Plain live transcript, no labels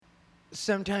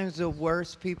sometimes the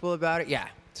worst people about it. Yeah,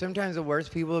 sometimes the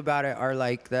worst people about it are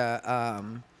like the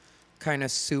kind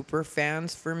of super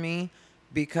fans for me,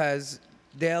 because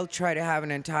they'll try to have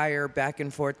an entire back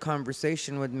and forth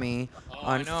conversation with me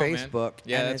on I know, man. Facebook.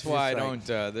 Yeah, and that's it's why I just like-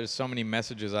 don't. There's so many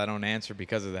messages I don't answer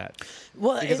because of that.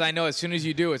 Well, Because it's- I know as soon as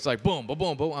you do, it's like boom, boom,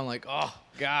 boom, boom. I'm like, oh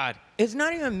God. It's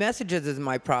not even messages is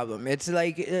my problem. It's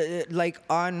like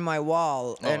on my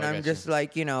wall, Oh, and I I'm got just you.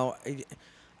 like,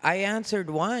 I answered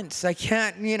once. I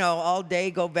can't, all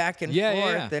day go back and Yeah,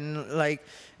 forth, yeah. and like,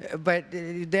 but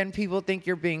then people think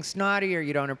you're being snotty or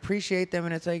you don't appreciate them,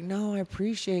 and it's like, no, I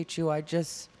appreciate you.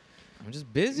 I'm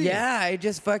just busy. I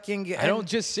just fucking. I don't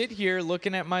just sit here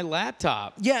looking at my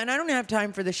laptop. Yeah, and I don't have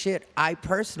time for the shit I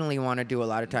personally want to do a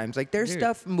lot of times. Like, there's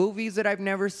Dude. movies that I've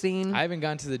never seen. I haven't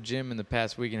gone to the gym in the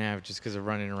past week and a half just because of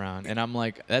running around. And I'm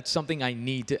like, that's something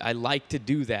I like to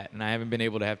do that. And I haven't been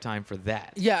able to have time for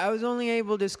that. Yeah, I was only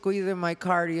able to squeeze in my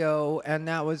cardio, and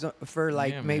that was for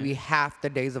like Yeah, maybe man. half the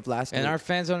days of last And week. our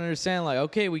fans don't understand, like,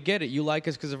 okay, we get it. You like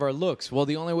us because of our looks. Well,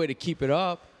 the only way to keep it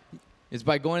up is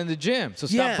by going to the gym. So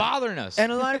stop bothering us.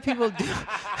 And a lot of people do.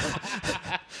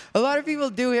 A lot of people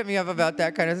do hit me up about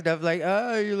that kind of stuff, like,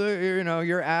 oh, you look,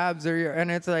 your abs or your, and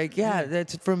it's like, yeah,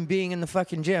 that's from being in the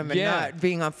fucking gym and Yeah. not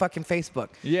being on fucking Facebook.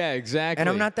 yeah, exactly. And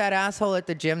I'm not that asshole at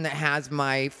the gym that has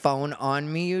my phone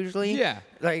on me usually. Yeah.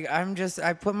 Like,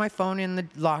 I put my phone in the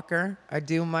locker, I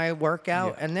do my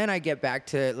workout, Yeah. and then I get back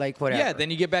to like whatever. Yeah,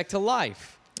 then you get back to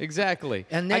life. Exactly.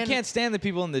 And I then- can't stand the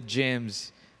people in the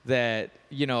gyms that,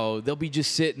 they'll be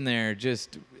just sitting there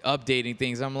just updating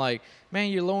things. I'm like, man,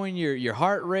 you're lowering your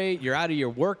heart rate. You're out of your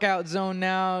workout zone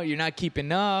now. You're not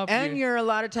keeping up. And you're a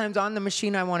lot of times on the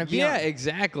machine I want to be yeah, on.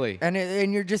 exactly.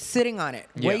 And you're just sitting on it,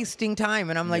 Yeah. wasting time.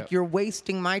 And I'm like, Yep. you're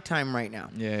wasting my time right now.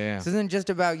 Yeah, yeah. This isn't just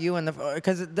about you and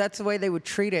because that's the way they would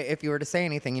treat it if you were to say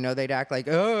anything. They'd act like,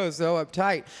 oh, so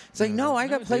uptight. It's like, no, I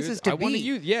got dude, places I to wanna be.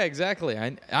 use. Yeah, exactly.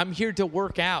 I'm here to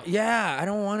work out. Yeah, I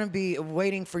don't want to be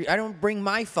waiting for you. I don't bring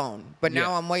my phone, but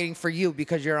now Yeah. I'm waiting for you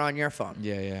because you're on your phone.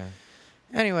 Yeah, yeah.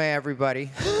 Anyway, everybody.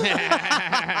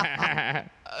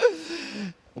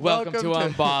 Welcome to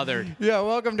Unbothered. Yeah,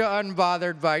 welcome to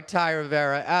Unbothered by Ty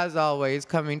Rivera. As always,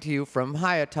 coming to you from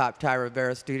high atop Ty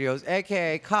Rivera Studios,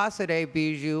 a.k.a. Casa de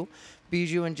Bijou.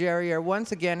 Bijou and Jerry are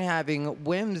once again having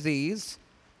Whimsy's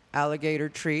alligator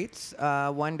treats.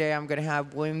 One day I'm going to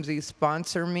have Whimsy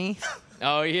sponsor me.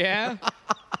 Oh yeah.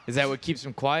 Is that what keeps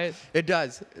him quiet? It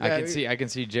does. I can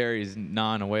see Jerry's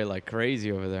gnawing away like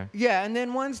crazy over there. Yeah, and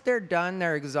then once they're done,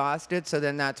 they're exhausted, so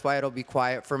then that's why it'll be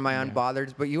quiet for my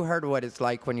Unbothered. But you heard what it's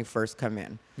like when you first come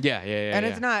in. Yeah, yeah, yeah. And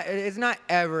yeah. it's not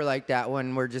ever like that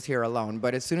when we're just here alone.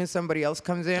 But as soon as somebody else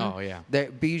comes in, Oh, yeah.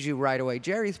 Bijou right away.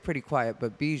 Jerry's pretty quiet,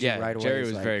 but Bijou Yeah, right away. Jerry is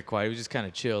was like, very quiet. He was just kind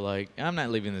of chill, like, I'm not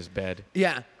leaving this bed.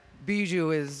 Yeah,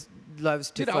 Bijou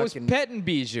loves to Dude, I was fucking, petting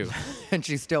Bijou. and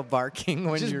she's still barking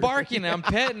when Just you're barking. I'm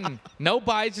petting. No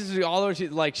bites. Just all over.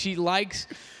 She likes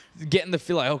getting the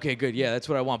feel like, okay, good. Yeah, that's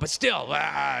what I want. But still.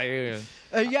 Yeah.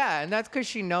 Yeah, and that's because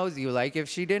she knows you. Like, if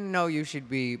she didn't know you, she'd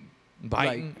be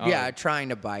Biting? Like, yeah, Oh. trying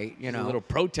to bite. She's a little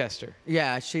protester.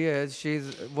 Yeah, she is.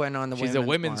 She's went on the. She's a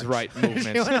women's march. right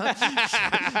movement.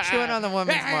 She went on the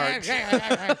women's march.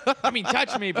 I mean,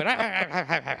 touch me, but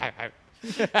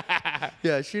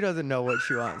Yeah, she doesn't know what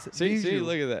she wants. see, Bijou.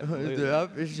 look at that. Look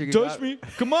at that. She touch got- me.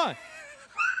 Come on.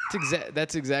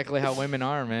 That's exactly how women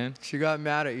are, man. She got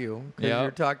mad at you because Yep.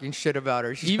 you're talking shit about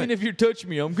her. She's Even like, if you touch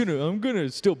me, I'm gonna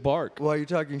still bark. why are you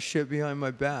talking shit behind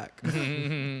my back?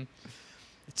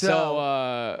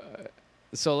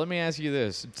 So let me ask you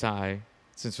this, Ty,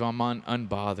 since I'm on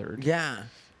Unbothered Yeah.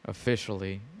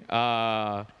 officially.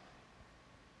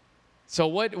 So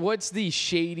what's the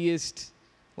shadiest,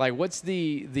 like what's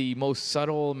the most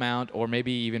subtle amount or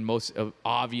maybe even most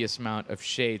obvious amount of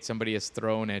shade somebody has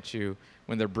thrown at you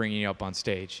when they're bringing you up on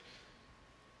stage?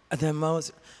 The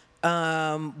most.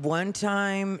 One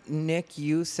time, Nick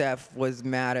Youssef was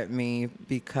mad at me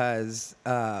because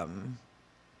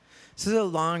this is a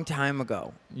long time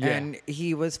ago, Yeah. and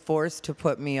he was forced to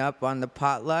put me up on the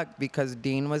potluck because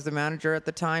Dean was the manager at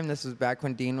the time. This was back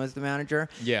when Dean was the manager.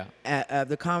 Yeah. Of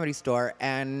the Comedy Store,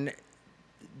 and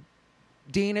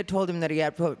Dean had told him that he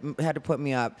had to put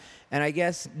me up, and I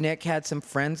guess Nick had some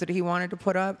friends that he wanted to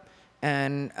put up.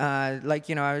 And, I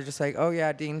was just like, oh,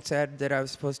 yeah, Dean said that I was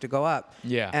supposed to go up.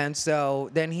 Yeah. And so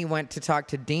then he went to talk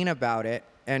to Dean about it,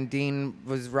 and Dean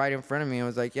was right in front of me and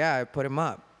was like, yeah, I put him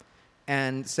up.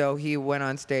 And so he went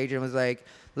on stage and was like,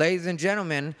 ladies and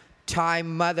gentlemen, Ty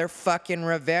motherfucking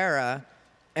Rivera.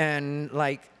 And,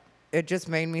 like, it just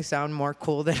made me sound more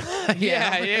cool than I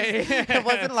Yeah, am. yeah. It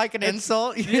wasn't like an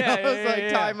insult. You Yeah, know, it was yeah, like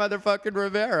yeah. Ty motherfucking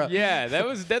Rivera. Yeah,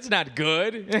 that's not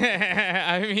good.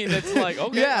 I mean, that's like,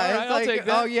 okay, Yeah, all right, it's I'll like, take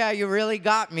that. oh yeah, you really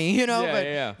got me, you know. Yeah, but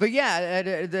yeah. but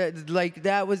yeah, like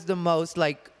that was the most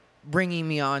like bringing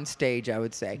me on stage, I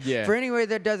would say. Yeah. For anybody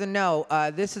that doesn't know,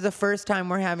 this is the first time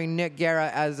we're having Nick Guerra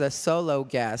as a solo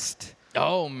guest.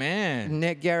 Oh man.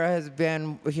 Nick Guerra has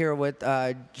been here with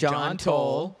John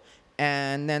Toll.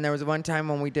 And then there was one time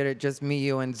when we did it just me,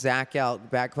 you, and Zach Elk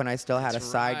back when I still had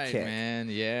That's a right, sidekick. man.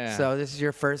 Yeah. So this is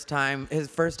your first time, his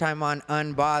first time on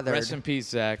Unbothered. Rest in peace,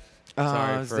 Zach.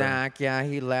 Oh, Zach, yeah,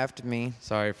 he left me.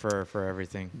 Sorry for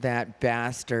everything. That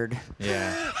bastard.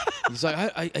 Yeah. He's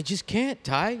like, I just can't,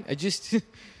 Ty. I just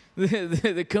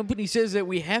the company says that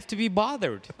we have to be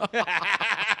bothered.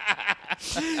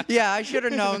 Yeah, I should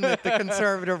have known that the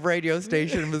conservative radio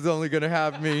station was only going to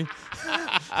have me.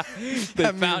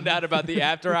 They found out about the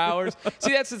after hours.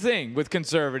 See, that's the thing with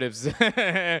conservatives.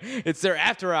 It's their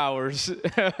after hours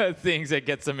things that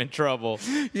gets them in trouble.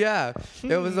 Yeah,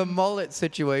 it was a mullet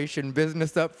situation,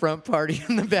 business up front, party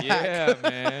in the back. Yeah,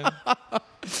 man.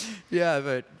 Yeah,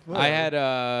 but I had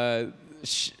I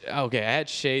had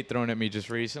shade thrown at me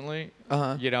just recently.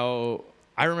 Uh-huh. You know,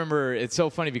 I remember it's so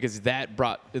funny because that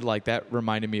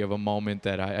reminded me of a moment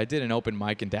that I did an open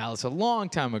mic in Dallas a long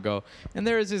time ago, and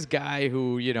there was this guy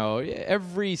who, you know,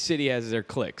 every city has their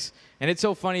cliques, and it's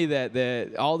so funny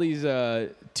that all these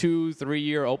 2-3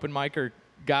 year open micer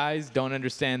guys don't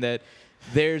understand that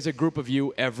there's a group of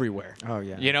you everywhere. Oh,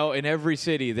 yeah. You know, in every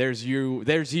city there's you.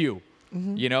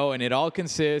 Mm-hmm. You know, and it all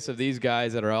consists of these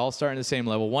guys that are all starting the same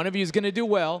level. One of you is going to do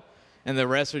well, and the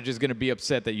rest are just going to be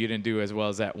upset that you didn't do as well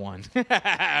as that one.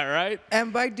 Right?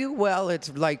 And by do well, it's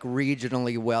like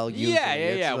regionally well usually. Yeah.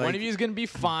 It's One like of you is going to be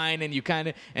fine, and you kind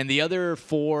of, and the other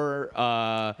 4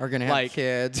 are going to have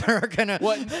kids. Are going to.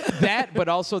 What that, but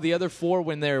also the other 4,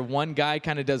 when their one guy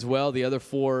kind of does well, the other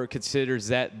 4 considers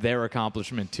that their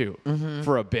accomplishment too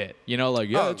for a bit. You know, like,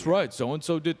 yeah, that's right. So and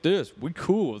so did this. We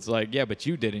cool. It's like, yeah, but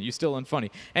you didn't. You still unfunny.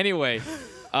 Anyway,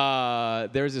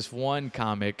 there's this one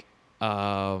comic.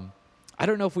 I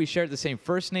don't know if we shared the same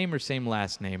first name or same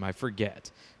last name. I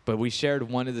forget. But we shared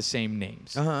one of the same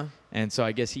names. Uh-huh. And so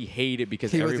I guess he hated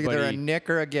because He everybody... was either a Nick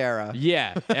or a Guerra.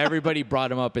 Yeah, everybody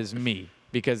brought him up as me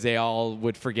because they all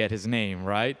would forget his name,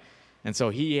 right? And so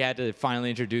he had to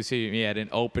finally introduce me at an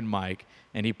open mic,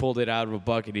 and he pulled it out of a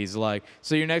bucket. He's like,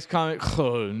 so your next comic,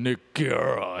 oh, Nick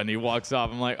Guerra. And he walks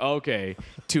off. I'm like, okay,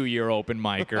 2-year open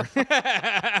micer.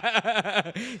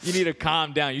 You need to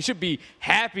calm down. You should be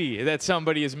happy that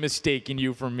somebody is mistaking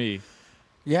you for me.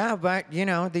 Yeah, but, you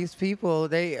know, these people,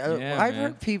 I've man.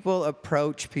 heard people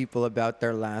approach people about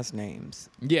their last names.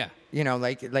 Yeah. You know,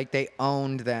 like they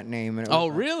owned that name. And it Oh, was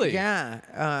like- really? Yeah.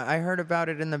 I heard about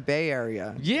it in the Bay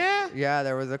Area. Yeah? Yeah,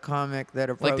 there was a comic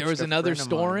that approached Like there was a another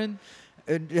friend of mine.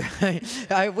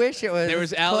 Storin? I wish it was. There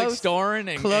was Alex close, Storin.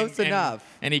 And, close and- enough.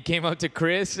 And he came up to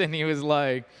Chris and he was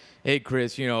like, hey,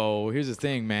 Chris, you know, here's the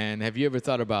thing, man. Have you ever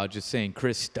thought about just saying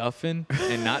Chris Stuffin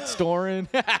and not Storin?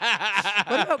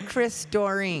 What about Chris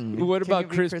Storing? What Can about you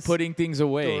be Chris putting things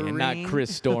away and not Storing?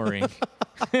 Chris storing?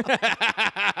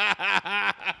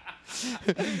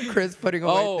 Chris putting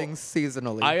away Oh, things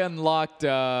seasonally? I unlocked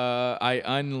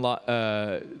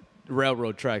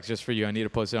railroad tracks just for you. I need to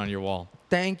post it on your wall.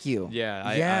 Thank you. Yeah,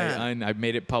 I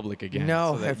made it public again.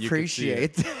 No, so I that you could see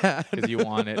it. appreciate that. Because you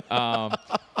want it.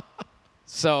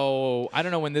 So I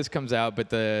don't know when this comes out, but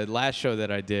the last show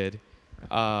that I did,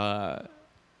 the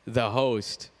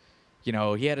host, you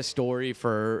know, he had a story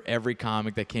for every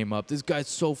comic that came up. This guy's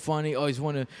so funny. Oh,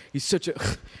 he's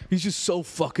just so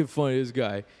fucking funny, this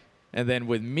guy. And then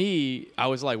with me, I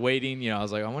was like waiting, you know, I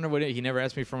was like, I wonder what he never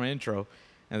asked me for my intro.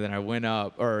 And then I went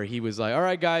up, or he was like, all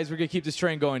right, guys, we're going to keep this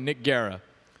train going, Nick Guerra.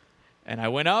 And I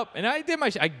went up, and I did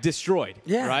I destroyed,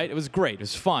 Yeah. right? It was great. It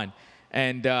was fun.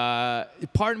 And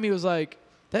part of me was like,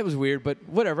 that was weird, but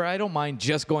whatever. I don't mind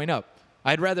just going up.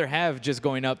 I'd rather have just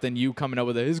going up than you coming up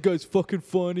with this guy's fucking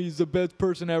funny. He's the best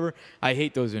person ever. I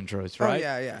hate those intros, right?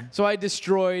 Oh, yeah. So I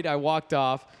destroyed. I walked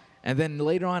off. And then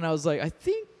later on, I was like, I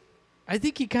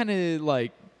think he kind of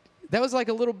like, that was like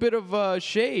a little bit of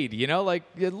shade, you know, like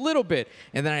a little bit.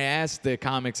 And then I asked the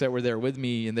comics that were there with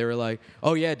me, and they were like,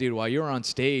 oh, yeah, dude, while you were on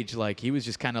stage, like he was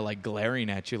just kind of like glaring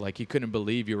at you, like he couldn't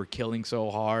believe you were killing so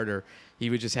hard, or he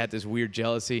would just had this weird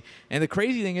jealousy. And the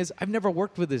crazy thing is, I've never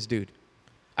worked with this dude.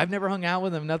 I've never hung out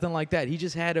with him, nothing like that. He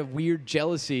just had a weird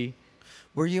jealousy.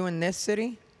 Were you in this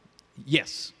city?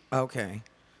 Yes. Okay.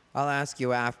 I'll ask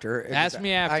you after. Ask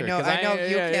me after. I know 'cause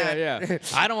you can't. Yeah.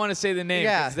 I don't want to say the name.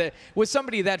 Yeah. 'Cause with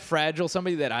somebody that fragile,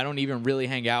 somebody that I don't even really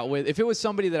hang out with, if it was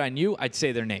somebody that I knew, I'd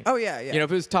say their name. Oh, yeah. You know,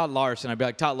 if it was Todd Larson, I'd be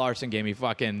like, Todd Larson gave me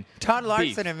fucking Todd Larson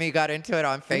beef. and me got into it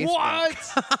on Facebook.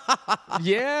 What?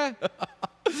 Yeah?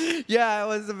 Yeah, it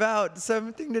was about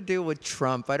something to do with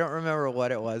Trump. I don't remember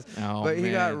what it was. Oh, but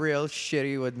he got man. real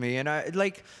shitty with me. And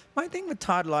my thing with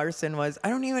Todd Larson was I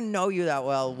don't even know you that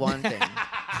well, one thing.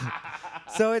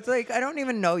 So it's like, I don't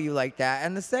even know you like that.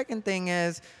 And the second thing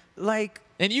is, like,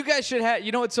 And you guys should have,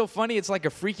 you know what's so funny? It's like a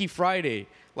Freaky Friday.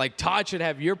 Like, Todd should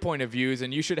have your point of views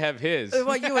and you should have his.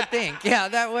 well, you would think. Yeah,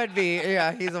 that would be.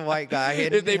 Yeah, he's a white guy.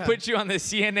 If they Yeah. put you on the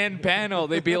CNN panel,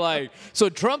 they'd be like, so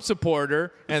Trump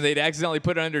supporter, and they'd accidentally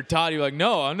put it under Todd. You're like,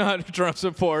 no, I'm not a Trump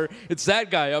supporter. It's that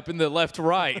guy up in the left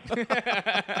right.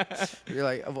 You're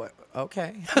like, what?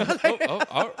 Okay.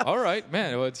 All right,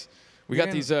 man. We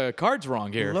got these cards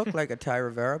wrong here. Look like a Ty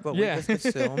Rivera, but Yeah. we just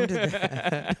assumed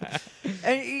that.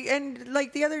 and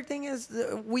like the other thing is,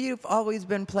 we've always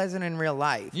been pleasant in real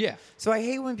life. Yeah. So I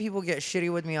hate when people get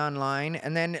shitty with me online,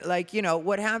 and then like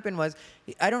what happened was,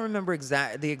 I don't remember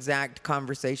the exact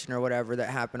conversation or whatever that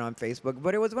happened on Facebook,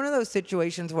 but it was one of those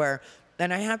situations where,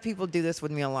 and I have people do this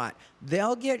with me a lot.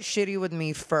 They'll get shitty with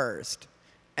me first.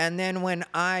 And then when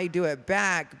I do it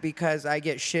back because I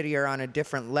get shittier on a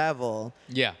different level,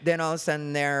 Yeah. then all of a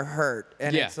sudden they're hurt.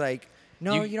 And Yeah. it's like,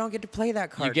 no, you don't get to play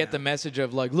that card. You get now. the message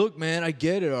of like, look, man, I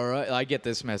get it, all right? I get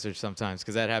this message sometimes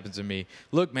because that happens to me.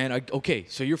 Look, man, okay,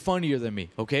 so you're funnier than me,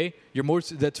 okay? You're more,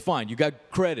 that's fine. You got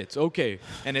credits, okay.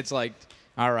 And it's like,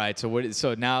 all right,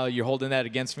 so now you're holding that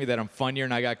against me that I'm funnier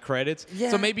and I got credits?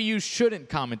 Yeah. So maybe you shouldn't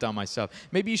comment on myself.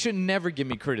 Maybe you should never give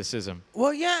me criticism.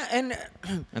 Well, yeah, and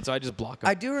And so I just block them.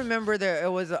 I do remember that it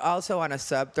was also on a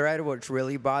subthread, which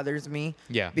really bothers me.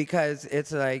 Yeah. Because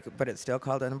it's like, but it's still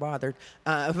called Unbothered.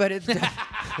 But it's.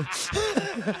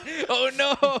 Oh,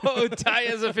 no, Ty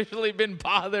has officially been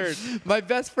bothered. My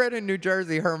best friend in New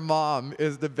Jersey, her mom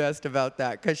is the best about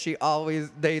that because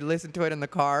they listen to it in the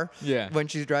car Yeah. when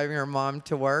she's driving her mom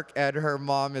to work, and her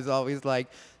mom is always like,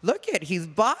 look he's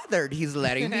bothered. He's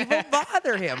letting people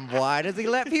bother him. Why does he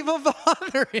let people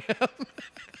bother him?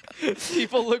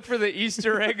 People look for the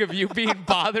Easter egg of you being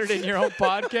bothered in your own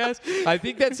podcast. I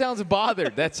think that sounds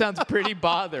bothered. That sounds pretty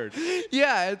bothered.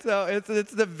 Yeah, and so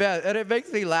it's the best, and it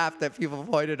makes me laugh that people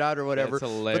point it out or whatever.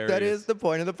 That's But that hilarious. is the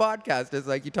point of the podcast. Is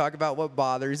like you talk about what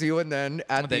bothers you, and then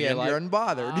at Then the end you're you're like,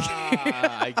 unbothered.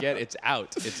 I get it. It's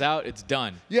out. It's out. It's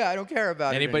done. Yeah, I don't care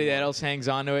about Anybody it that anymore. else hangs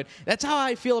on to it. That's how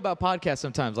I feel about podcasts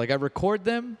sometimes. Like I record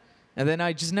them, and then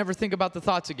I just never think about the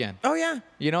thoughts again. Oh yeah.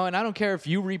 You know, and I don't care if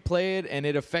you replay it and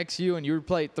it affects you and you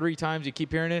replay it 3 times, you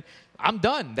keep hearing it. I'm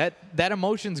done. That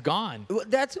emotion's gone. Well,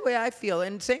 that's the way I feel,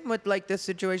 and same with like this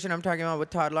situation I'm talking about with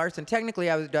Todd Larson. Technically,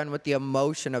 I was done with the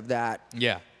emotion of that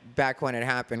Yeah. back when it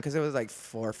happened because it was like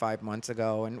 4 or 5 months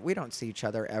ago, and we don't see each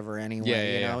other ever anyway. Yeah,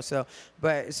 you know.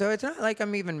 yeah. So it's not like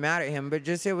I'm even mad at him, but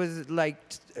just it was like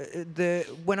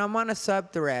when I'm on a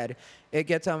subthread, it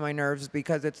gets on my nerves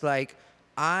because it's like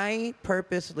I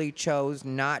purposely chose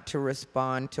not to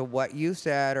respond to what you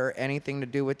said or anything to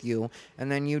do with you,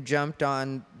 and then you jumped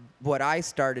on what I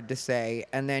started to say,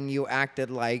 and then you acted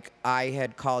like I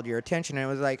had called your attention. And it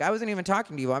was like, I wasn't even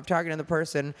talking to you. I'm talking to the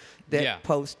person that Yeah.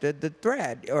 posted the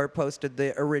thread or posted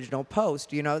the original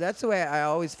post. You know, that's the way I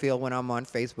always feel when I'm on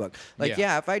Facebook. Like, Yeah.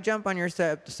 yeah, if I jump on your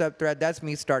sub-thread, that's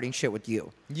me starting shit with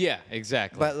you. Yeah,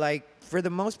 exactly. But, like, for the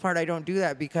most part, I don't do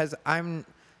that because I'm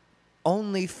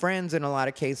only friends in a lot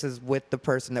of cases with the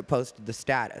person that posted the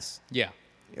status. yeah.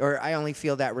 Or I only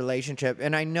feel that relationship.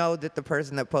 And I know that the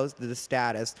person that posted the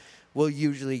status will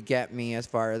usually get me as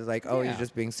far as like, oh, Yeah. he's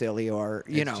just being silly or,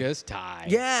 you know. It's just Ty.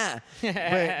 Yeah. But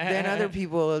then other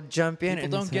people will jump in People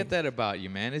and don't it's get like- that about you,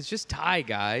 man. It's just Ty,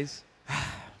 guys.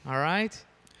 All right?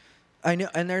 I know.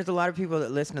 And there's a lot of people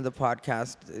that listen to the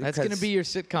podcast. That's going to be your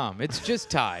sitcom. It's just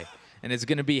Ty. And it's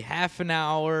going to be half an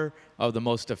hour of the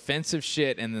most offensive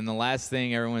shit. And then the last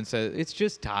thing everyone says, it's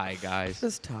just Ty, guys.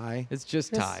 just Ty. It's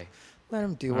just Ty. Let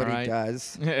him do All what right. he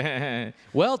does.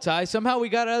 Well, Ty, somehow we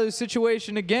got out of the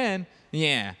situation again.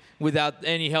 Yeah, without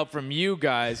any help from you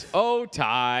guys. Oh,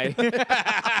 Ty.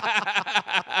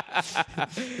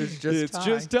 It's just It's Ty.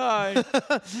 just Ty.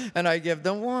 And I give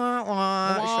the wah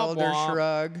wah, Wah, shoulder wah.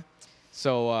 shrug.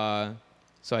 So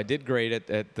I did great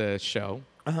at the show.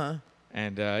 Uh-huh.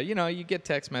 And, you know, you get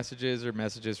text messages or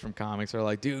messages from comics that are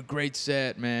like, dude, great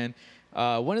set, man.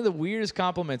 One of the weirdest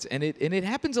compliments, and it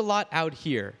happens a lot out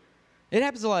here. It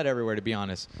happens a lot everywhere, to be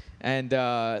honest. And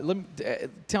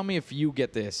tell me if you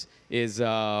get this, is,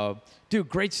 dude,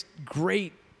 great.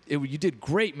 You did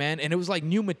great, man. And it was like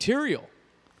new material.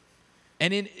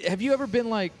 And have you ever been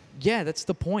like, yeah, that's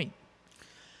the point.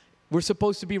 We're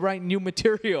supposed to be writing new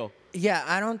material. Yeah,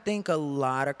 I don't think a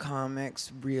lot of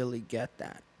comics really get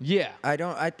that. Yeah.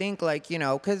 I think, like,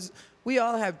 because we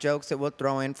all have jokes that we'll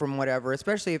throw in from whatever,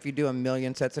 especially if you do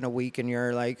 1,000,000 sets in a week and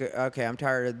you're like, okay, I'm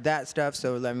tired of that stuff,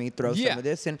 so let me throw Yeah. some of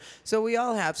this in. So we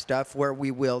all have stuff where we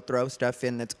will throw stuff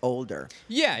in that's older.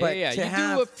 Yeah, But yeah. to You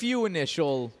have- do a few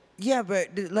initial. Yeah, but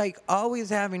like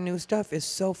always having new stuff is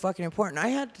so fucking important. I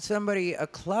had a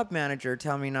club manager,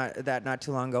 tell me not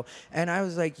too long ago, and I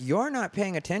was like, "You're not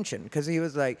paying attention," because he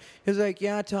was like,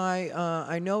 "Yeah, Ty,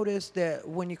 I noticed that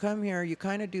when you come here, you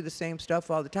kind of do the same stuff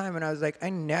all the time," and I was like,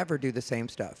 "I never do the same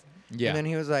stuff." Yeah. And then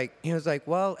he was like,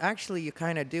 "Well, actually, you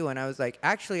kind of do," and I was like,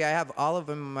 "Actually, I have all of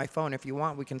them on my phone. If you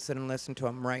want, we can sit and listen to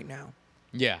them right now."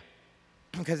 Yeah.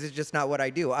 Because it's just not what I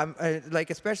do. I'm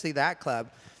like, especially that club.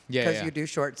 Yeah, Because yeah. you do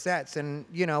short sets, and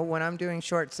when I'm doing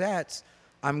short sets,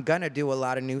 I'm gonna do a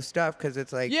lot of new stuff because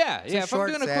it's like Yeah, it's a yeah. If I'm short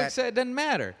doing a quick set, it doesn't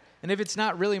matter. And if it's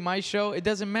not really my show, it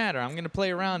doesn't matter. I'm gonna play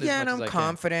around Yeah, as and much I'm as I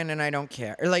confident, and I don't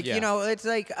care. Like Yeah. it's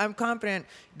like I'm confident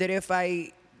that if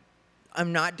I'm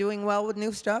not doing well with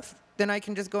new stuff, then I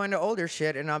can just go into older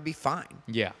shit and I'll be fine.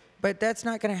 can. Yeah. But that's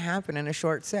not gonna happen in a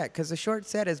short set because a short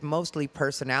set is mostly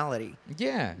personality.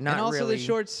 Yeah, Not and also really. the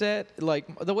short set, like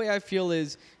the way I feel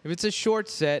is, if it's a short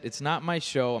set, it's not my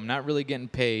show. I'm not really getting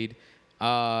paid.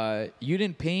 You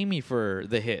didn't pay me for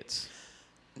the hits.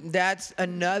 That's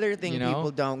another thing You know? people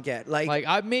don't get. Like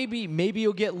maybe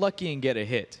you'll get lucky and get a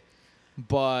hit,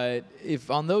 but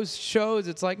if on those shows,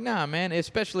 it's like, nah, man.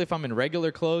 Especially if I'm in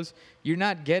regular clothes, you're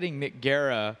not getting Nick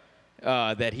Guerra.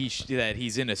 That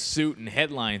he's in a suit and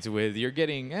headlines with. You're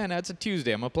getting, no, it's a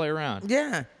Tuesday. I'm gonna play around.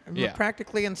 yeah, Yeah.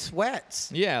 practically in sweats.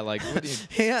 Yeah, like what do you,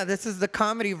 Yeah, this is the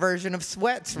comedy version of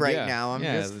sweats right yeah, now. I'm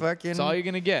yeah, just fucking That's all you're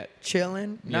gonna get.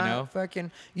 chilling, You not know?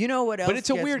 fucking. You know what else? But it's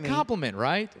a gets weird me? compliment,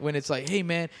 right? When it's like, hey,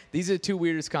 man, these are the two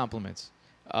weirdest compliments.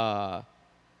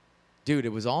 Dude,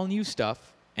 it was all new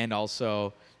stuff, and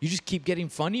also you just keep getting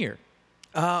funnier.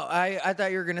 Oh, I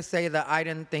thought you were gonna say that I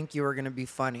didn't think you were gonna be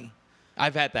funny.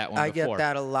 I've had that one I before. get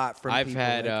that a lot from I've people.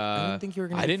 had. like, I didn't think you were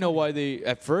gonna. I be didn't know funny. why they.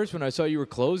 At first, when I saw you were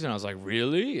closing, I was like,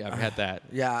 really? I've had that.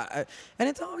 Yeah, and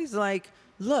it's always like,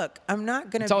 look, I'm not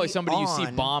gonna. It's always be somebody you see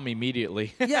on. bomb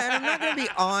immediately. Yeah, and I'm not gonna be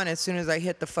on as soon as I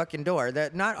hit the fucking door.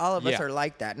 That not all of us Yeah. are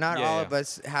like that. Not Yeah, all yeah. of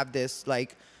us have this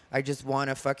like. I just want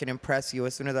to fucking impress you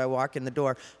as soon as I walk in the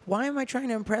door. Why am I trying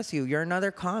to impress you? You're another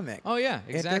comic. Oh, yeah,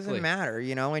 It exactly. doesn't matter,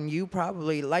 and you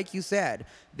probably, like you said,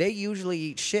 they usually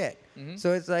eat shit. Mm-hmm.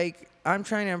 So it's like, I'm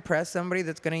trying to impress somebody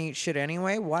that's going to eat shit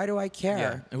anyway. Why do I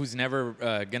care? Yeah. Who's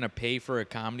never gonna pay for a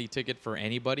comedy ticket for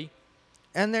anybody?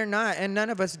 And they're not, and none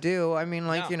of us do. I mean,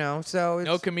 like, No. so it's...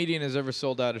 No comedian has ever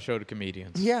sold out a show to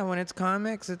comedians. Yeah, when it's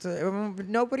comics,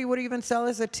 nobody would even sell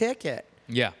us a ticket.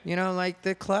 Yeah. Like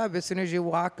the club, as soon as you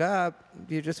walk up,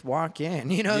 you just walk in.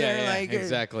 They're like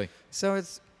exactly. So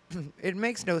it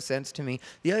makes no sense to me.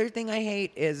 The other thing I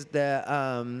hate is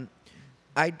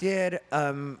I did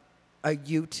a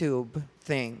YouTube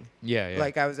thing. Yeah, yeah.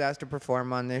 Like I was asked to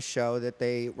perform on this show that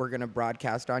they were going to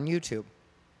broadcast on YouTube.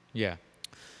 Yeah.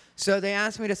 So they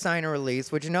asked me to sign a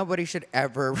release, which nobody should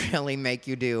ever really make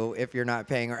you do if you're not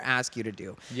paying or ask you to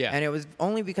do. Yeah. And it was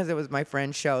only because it was my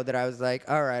friend's show that I was like,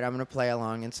 all right, I'm going to play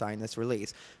along and sign this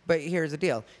release. But here's the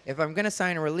deal. If I'm going to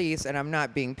sign a release and I'm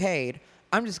not being paid,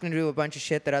 I'm just going to do a bunch of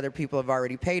shit that other people have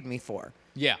already paid me for.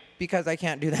 Yeah. Because I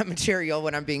can't do that material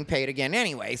when I'm being paid again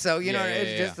anyway. So,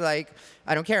 it's just like,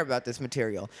 I don't care about this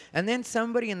material. And then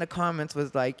somebody in the comments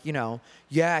was like,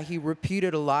 yeah, he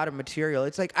repeated a lot of material.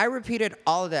 It's like, I repeated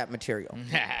all of that material.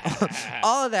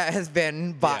 All of that has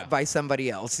been bought Yeah. by somebody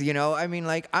else, I mean,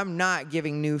 like, I'm not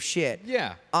giving new shit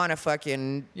Yeah. on a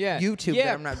fucking Yeah. YouTube yeah,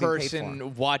 that I'm not being paid person for.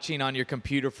 watching on your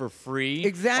computer for free.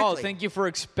 Exactly. Oh, thank you for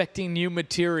expecting new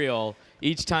material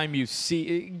each time you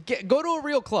see. Go to a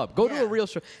real club. Go to Yeah. a real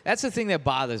show. That's the thing that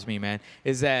bothers me, man,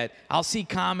 is that I'll see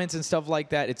comments and stuff like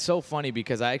that. It's so funny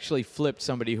because I actually flipped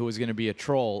somebody who was going to be a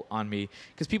troll on me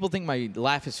because people think my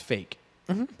laugh is fake.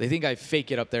 Mm-hmm. They think I fake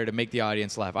it up there to make the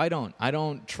audience laugh. I don't. I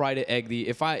don't try to egg the.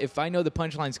 If I know the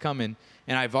punchline's coming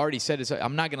and I've already said it,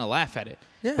 I'm not going to laugh at it.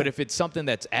 Yeah. But if it's something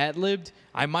that's ad-libbed,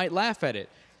 I might laugh at it.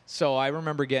 So I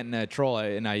remember getting a troll,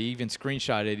 and I even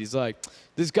screenshot it. He's like,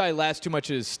 this guy laughs too much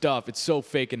at his stuff. It's so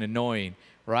fake and annoying,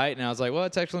 right? And I was like, well,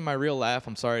 it's actually my real laugh.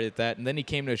 I'm sorry at that. And then he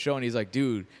came to a show, and he's like,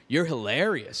 dude, you're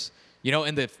hilarious.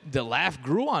 And the laugh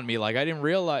grew on me. Like, I didn't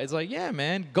realize. It's like, yeah,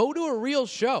 man, go to a real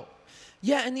show.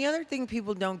 Yeah, and the other thing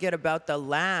people don't get about the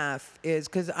laugh is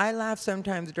because I laugh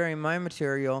sometimes during my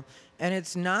material, and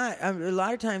it's not. A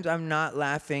lot of times, I'm not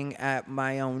laughing at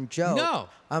my own joke. No.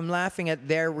 I'm laughing at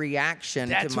their reaction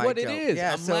That's to my what joke. it is.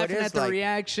 Yeah, I'm so it laughing is at the like,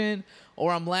 reaction,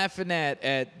 or I'm laughing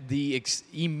at the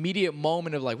immediate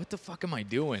moment of like, what the fuck am I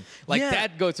doing? Like Yeah.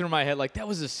 that goes through my head. Like that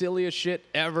was the silliest shit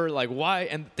ever. Like why?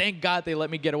 And thank God they let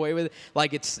me get away with it.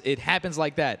 Like it happens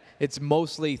like that. It's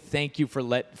mostly thank you for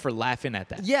laughing at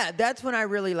that. Yeah, that's when I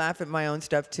really laugh at my own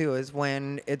stuff too. Is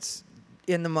when it's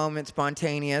in the moment,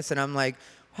 spontaneous, and I'm like,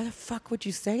 why the fuck would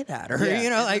you say that? Or Yeah. you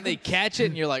know, And like then they catch it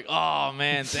and you're like, oh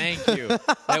man, thank you.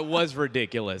 That was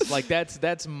ridiculous. Like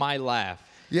that's my laugh.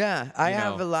 yeah, I you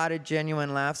have know. a lot of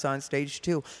genuine laughs on stage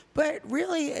too. But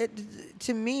really,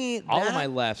 to me, All of that- my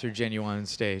laughs are genuine on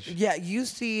stage. Yeah, you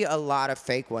see a lot of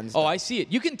fake ones. Oh, though. I see it.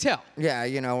 You can tell. Yeah,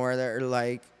 you know, where they're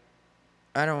like,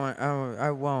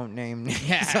 I won't name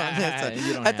names on this one.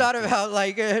 You don't I have thought to. about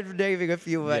like naming a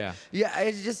few, but Yeah. yeah,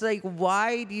 it's just like,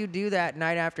 why do you do that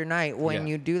night after night? When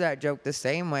Yeah. you do that joke the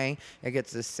same way, it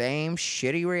gets the same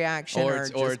shitty reaction, or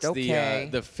It's just okay.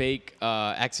 the fake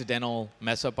accidental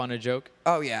mess up on a joke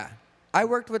Oh yeah, I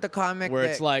worked with a comic where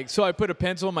that, it's like, so I put a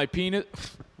pencil in my penis.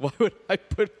 Why would I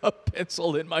put a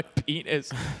pencil in my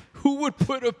penis? Who would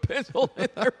put a pencil in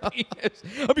their penis?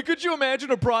 I mean, could you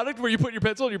imagine a product where you put your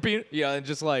pencil in your penis? Yeah, and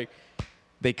just like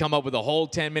they come up with a whole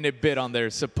 10-minute bit on their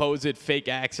supposed fake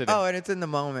accident. oh, and it's in the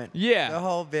moment. Yeah. the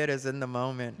whole bit is in the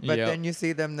moment, but Yep. then you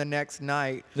see them the next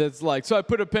night. That's like, so I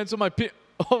put a pencil in my penis.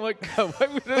 Oh my God, why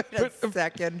would I Wait put a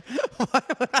second. Why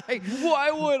would I?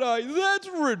 Why would I? That's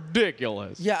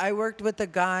ridiculous. Yeah, I worked with a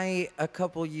guy a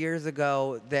couple years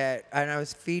ago and I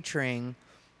was featuring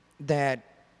that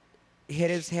hit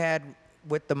his head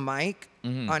with the mic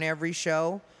on every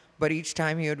show, but each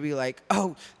time he would be like,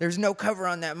 "Oh, there's no cover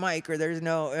on that mic," or "There's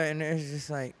no," and it's just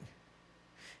like,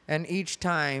 and each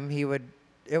time he would.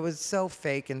 It was so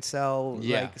fake and so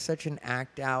Yeah. like such an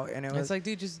act out, and it was It's like,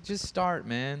 dude, just start,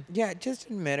 man. yeah, just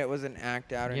admit it was an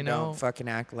act out, and You know? don't fucking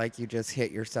act like you just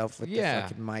hit yourself with Yeah. the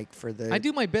fucking mic for the. I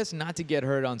do my best not to get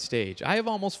hurt on stage. I have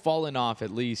almost fallen off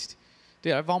at least.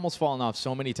 Dude, I've almost fallen off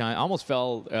so many times. I almost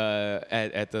fell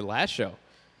at the last show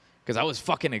because I was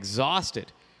fucking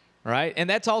exhausted, right? And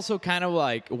that's also kind of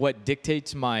like what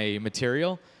dictates my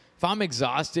material. If I'm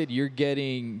exhausted, you're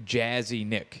getting Jazzy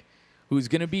Nick, who's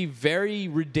going to be very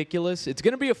ridiculous. It's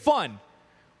going to be a fun,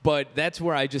 but that's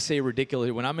where I just say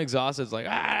ridiculous. When I'm exhausted, it's like,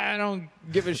 I don't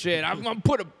give a shit. I'm going to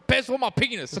put a pencil in my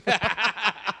penis.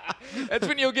 That's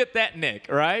when you'll get that Nick,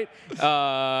 right?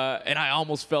 And I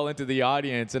almost fell into the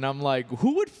audience, and I'm like,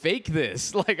 who would fake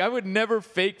this? Like, I would never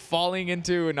fake falling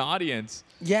into an audience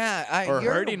yeah, or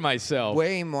you're hurting myself.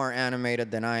 way more animated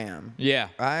than I am. Yeah.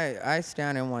 I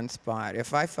stand in one spot.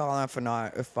 If I fall off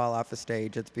a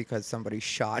stage, it's because somebody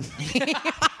shot me.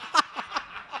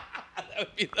 That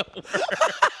would be the worst.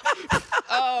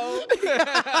 Oh.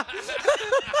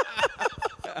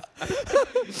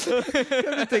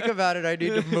 Come to think about it, I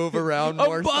need to move around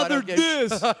more. I'm so I don't bothered get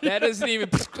this. That doesn't even.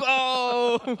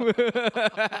 Oh.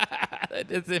 That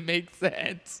doesn't make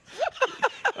sense.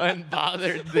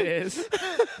 Unbothered this.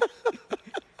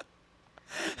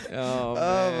 Oh,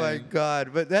 Oh my man.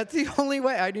 God! But that's the only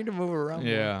way. I need to move around.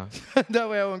 more. Yeah. That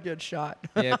way I won't get shot.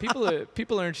 Yeah, people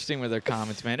are interesting with their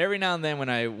comments, man. Every now and then when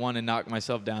I want to knock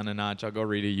myself down a notch, I'll go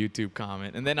read a YouTube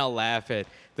comment, and then I'll laugh at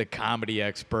the comedy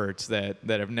experts that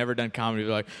have never done comedy.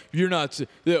 They're like, "You're not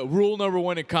rule number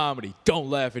one in comedy: don't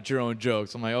laugh at your own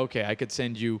jokes." I'm like, okay, I could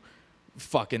send you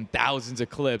fucking thousands of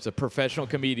clips of professional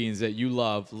comedians that you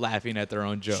love laughing at their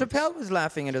own jokes. Chappelle was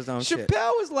laughing at his own shit.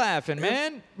 Chappelle was laughing,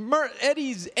 man.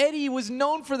 Eddie was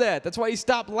known for that. That's why he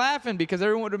stopped laughing, because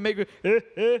everyone would make He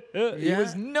Yeah.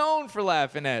 was known for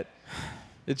laughing at.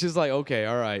 It's just like, okay,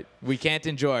 all right, we can't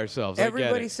enjoy ourselves. I get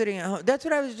Everybody's it. sitting at home. That's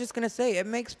what I was just gonna say. It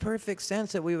makes perfect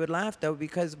sense that we would laugh though,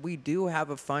 because we do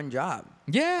have a fun job.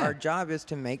 Yeah. Our job is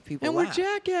to make people And laugh. we're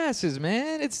jackasses,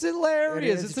 man. It's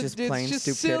hilarious. It is it's just plain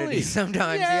stupidity silly.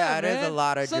 sometimes. Yeah, it is a man.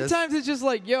 lot of just- Sometimes it's just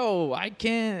like, yo, I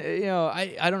can't,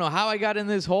 I don't know how I got in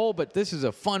this hole, but this is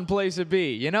a fun place to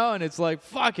be, and it's like,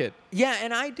 fuck it. Yeah,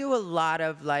 and I do a lot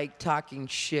of like talking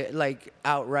shit, like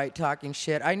outright talking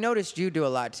shit. I noticed you do a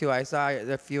lot too. I saw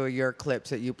a few of your clips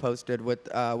that you posted with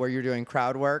where you're doing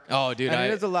crowd work. Oh, dude, and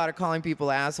there's a lot of calling people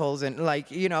assholes and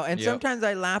like and Yep. sometimes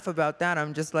I laugh about that.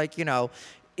 I'm just like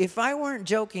if I weren't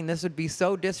joking, this would be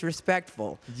so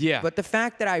disrespectful. Yeah. But the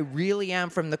fact that I really am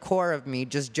from the core of me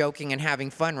just joking and having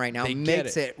fun right now They get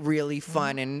makes it. it really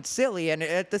fun and silly. And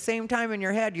at the same time in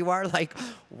your head, you are like,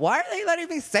 why are they letting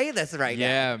me say this right now?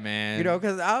 Yeah, man.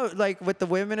 Because I like with the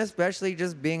women, especially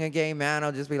just being a gay man,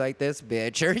 I'll just be like this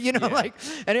bitch, or Yeah.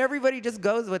 and everybody just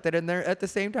goes with it. And there, at the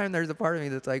same time, there's a part of me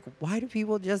that's like, why do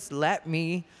people just let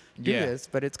me do Yeah. this,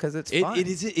 but it's because it's It, fun.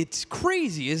 it's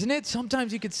crazy, isn't it?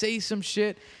 Sometimes you could say some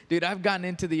shit. Dude, I've gotten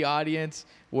into the audience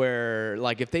where,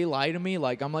 like, if they lie to me,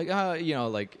 like, I'm like,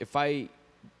 like, if I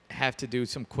have to do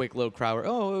some quick little crowd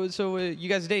where, you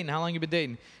guys dating? How long you been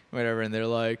dating? Whatever. And they're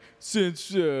like, since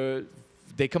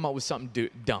they come up with something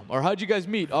dumb. Or how'd you guys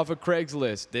meet? Off of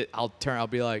Craigslist. I'll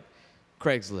be like,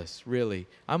 Craigslist, really?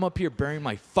 I'm up here burying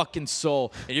my fucking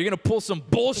soul, and you're gonna pull some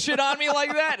bullshit on me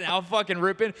like that? And I'll fucking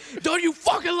rip it. Don't you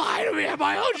fucking lie to me at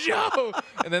my own show!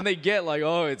 And then they get like,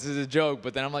 oh, it's a joke.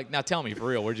 But then I'm like, now tell me for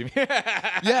real, where'd you meet?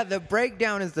 Yeah, the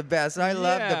breakdown is the best. I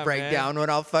love Yeah, the breakdown when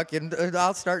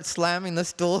I'll start slamming the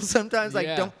stool sometimes. Like,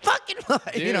 Yeah. don't fucking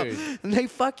lie, Dude. And they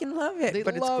fucking love it. They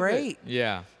but it's love great. it.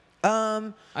 Yeah.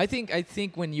 Um, I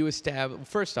think when you establish,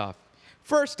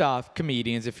 first off,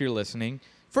 comedians, if you're listening,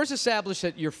 first establish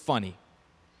that you're funny.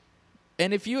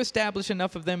 And if you establish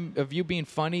enough of you being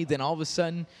funny, then all of a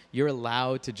sudden you're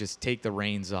allowed to just take the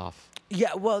reins off.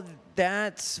 Yeah, well,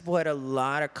 that's what a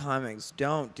lot of comics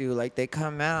don't do. Like, they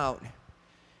come out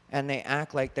and they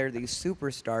act like they're these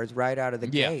superstars right out of the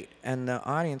Yeah. gate. And the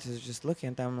audience is just looking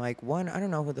at them like, one, I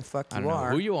don't know who the fuck I you don't know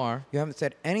are. who you are. You haven't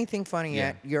said anything funny Yeah.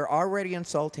 yet. You're already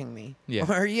insulting me. Yeah.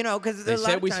 Or, because They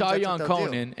said we saw you on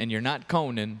Conan, and you're not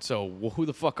Conan, so who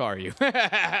the fuck are you?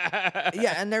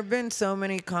 Yeah, and there have been so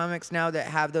many comics now that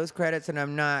have those credits, and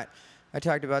I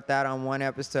talked about that on one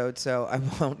episode, so I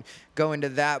won't go into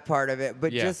that part of it.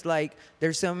 But Yeah. just like,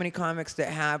 there's so many comics that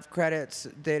have credits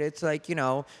that it's like,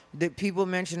 that people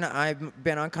mention I've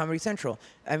been on Comedy Central.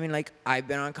 I mean, like, I've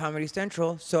been on Comedy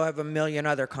Central, so have a million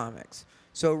other comics.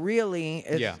 So really,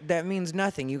 that means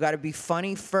nothing. You got to be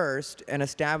funny first and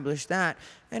establish that,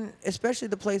 and especially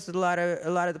the places, a lot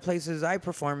of the places I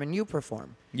perform and you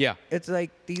perform. Yeah. It's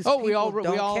like these people we all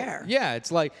don't care. Yeah,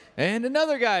 it's like, and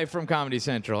another guy from Comedy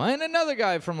Central, and another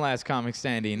guy from Last Comic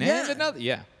Standing, Yeah. and another.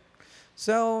 Yeah.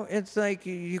 So it's like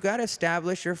you got to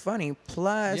establish you're funny.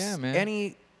 Plus, Yeah, man.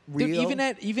 any Dude, real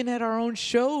even at our own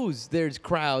shows, there's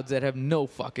crowds that have no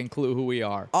fucking clue who we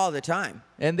are, all the time.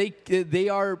 and they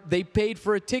paid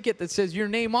for a ticket that says your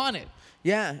name on it.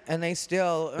 Yeah, and they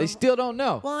still don't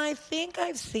know. Well, I think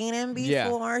I've seen him Yeah.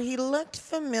 before. He looked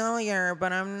familiar,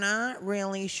 but I'm not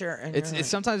really sure. And It's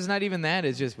sometimes it's not even that.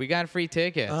 It's just we got free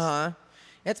tickets.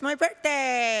 It's my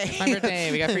birthday. It's my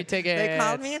birthday. We got free tickets. They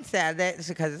called me and said that it's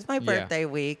because it's my Yeah. birthday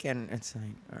week, and it's like,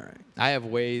 all right. I have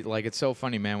it's so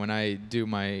funny, man. When I do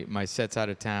my sets out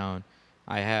of town,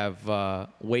 I have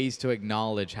ways to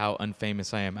acknowledge how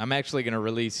unfamous I am. I'm actually going to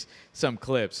release some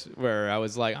clips where I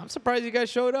was like, I'm surprised you guys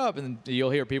showed up. And you'll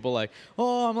hear people like,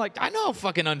 oh, I'm like, I know how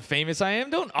fucking unfamous I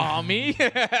am. Don't awe me.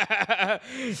 And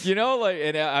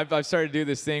I've started to do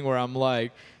this thing where I'm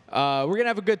like, we're going to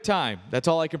have a good time. That's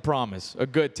all I can promise. A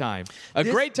good time. A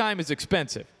great time is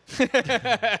expensive.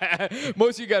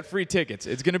 Most of you got free tickets.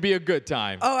 It's going to be a good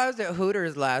time. Oh, I was at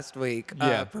Hooters last week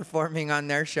performing on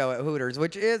their show at Hooters,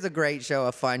 which is a great show,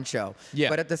 a fun show. Yeah.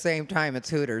 But at the same time, it's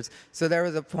Hooters. So there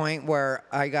was a point where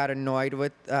I got annoyed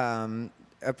with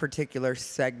a particular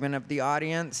segment of the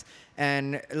audience.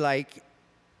 And, like,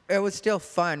 it was still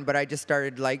fun, but I just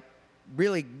started, like,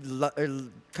 really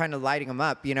kind of lighting them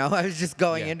up, I was just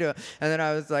going into it, and then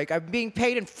I was like, I'm being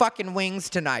paid in fucking wings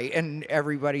tonight, and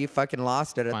everybody fucking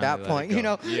lost it at Finally that let point, it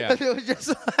go. Yeah. It was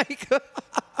just like,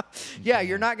 yeah,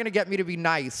 you're not gonna get me to be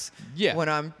nice when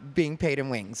I'm being paid in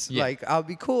wings. Yeah. Like, I'll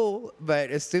be cool, but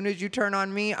as soon as you turn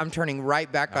on me, I'm turning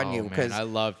right back on you, man, because I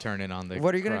love turning on the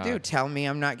what are you gonna do? crowd. Tell me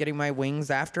I'm not getting my wings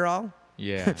after all?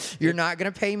 Yeah. You're not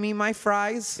gonna pay me my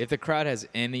fries? If the crowd has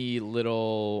any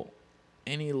little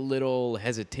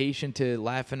hesitation to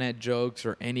laughing at jokes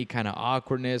or any kind of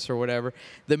awkwardness or whatever,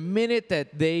 the minute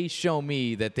that they show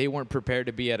me that they weren't prepared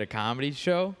to be at a comedy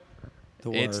show, it's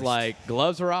worst. like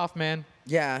gloves are off, man.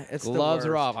 Yeah, it's Gloves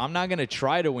the are worst. off. I'm not going to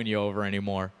try to win you over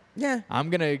anymore. Yeah. I'm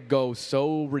going to go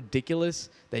so ridiculous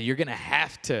that you're going to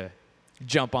have to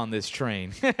jump on this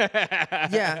train.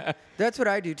 Yeah, that's what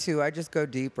I do too. I just go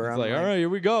deeper. It's I'm like, all right, here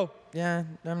we go. Yeah,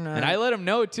 I'm not. And I let them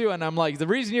know, too. And I'm like, the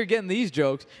reason you're getting these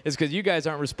jokes is because you guys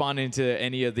aren't responding to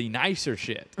any of the nicer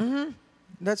shit. Mm-hmm.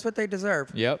 That's what they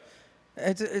deserve. Yep.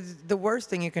 It's the worst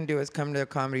thing you can do is come to a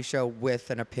comedy show with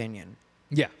an opinion.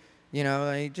 Yeah.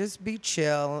 Like, just be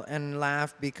chill and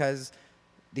laugh because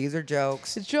these are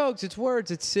jokes It's jokes. It's words.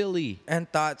 It's silly.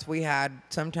 and thoughts we had,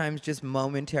 sometimes just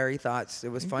momentary thoughts. It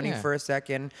was funny Yeah. for a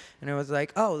second, and it was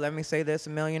like, oh, let me say this a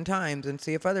million times and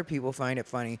see if other people find it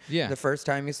funny. Yeah. The first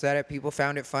time you said it, people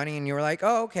found it funny, and you were like,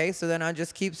 oh, okay, so then I'll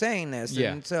just keep saying this.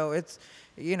 Yeah. And so it's,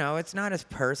 it's not as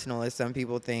personal as some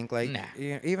people think. Like, Nah.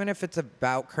 even if it's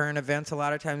about current events, a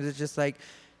lot of times it's just like,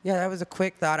 Yeah, that was a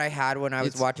quick thought I had when I was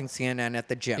It's- watching CNN at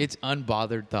the gym. It's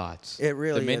unbothered thoughts. It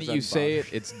really The minute is you say it,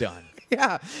 unbothered. it's done.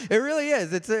 Yeah, it really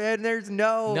is. And there's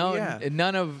no. No, Yeah.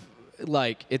 none of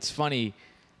like. It's funny.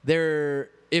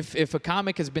 If a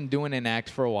comic has been doing an act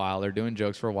for a while or doing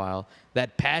jokes for a while,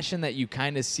 that passion that you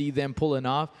kind of see them pulling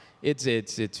off, it's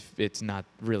not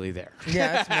really there.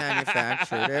 Yeah, it's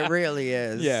manufactured. It really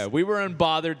is. Yeah, we were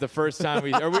unbothered the first time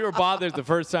we were bothered the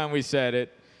first time we said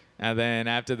it, and then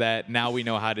after that, now we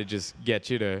know how to just get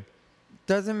you to.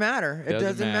 Doesn't matter. It Doesn't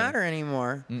doesn't matter. matter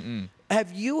anymore.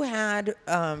 Have you had,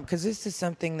 because this is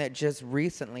something that just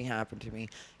recently happened to me,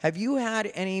 have you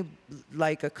had any,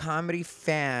 like a comedy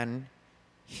fan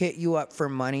hit you up for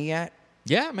money yet?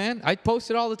 Yeah, man, I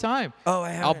post it all the time. Oh,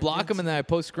 I I'll haven't. block them and then I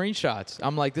post screenshots.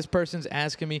 I'm like, this person's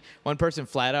asking me. One person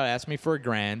flat out asked me for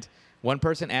 $1,000. One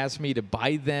person asked me to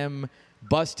buy them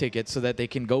bus tickets so that they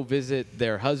can go visit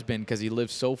their husband because he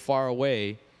lives so far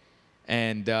away.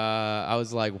 And I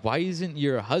was like, why isn't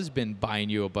your husband buying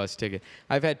you a bus ticket?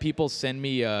 I've had people send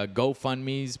me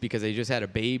GoFundMes because they just had a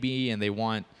baby and they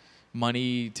want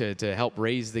money to help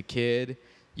raise the kid,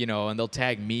 you know, and they'll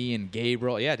tag me and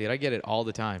Gabriel. Yeah, dude, I get it all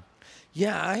the time.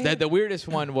 Yeah. The weirdest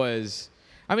one was,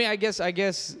 I mean, I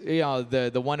guess you know,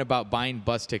 the one about buying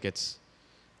bus tickets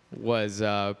was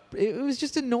it was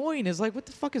just annoying. It's like, what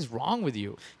the fuck is wrong with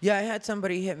you? Yeah, I had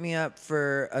somebody hit me up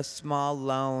for a small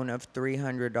loan of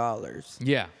 $300.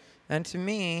 Yeah. And to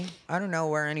me, I don't know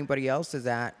where anybody else is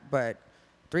at, but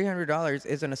 $300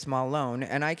 isn't a small loan.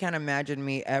 And I can't imagine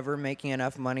me ever making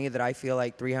enough money that I feel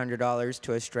like $300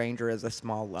 to a stranger is a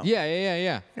small loan. Yeah.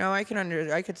 You know, I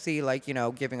could see, like, you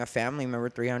know, giving a family member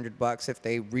 $300 if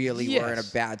they really were in a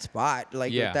Yes. bad spot.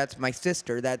 Like, Yeah. that's my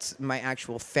sister. That's my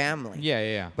actual family.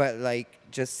 Yeah. But, like,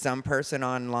 just some person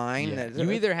online. Yeah. that-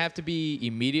 You either have to be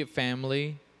immediate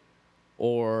family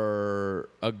or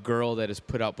a girl that has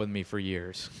put up with me for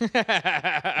years.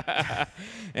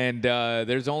 And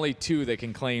there's only two that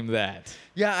can claim that.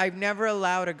 Yeah, I've never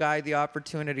allowed a guy the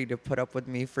opportunity to put up with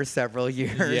me for several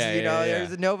years. Yeah, you know, yeah.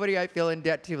 there's nobody I feel in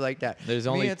debt to like that. There's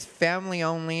Me, only- it's family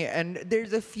only, and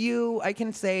there's a few. I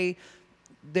can say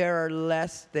there are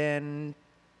less than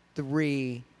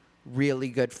 3 really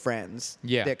good friends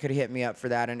Yeah. that could hit me up for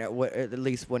that, and it at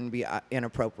least wouldn't be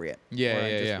inappropriate. Yeah, Where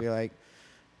I'd yeah, just yeah. be like,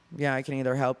 yeah, I can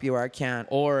either help you or I can't.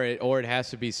 Or it has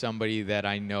to be somebody that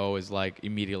I know is like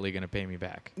immediately going to pay me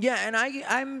back. Yeah, and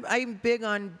I'm big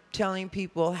on telling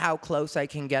people how close I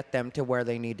can get them to where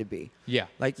they need to be. Yeah.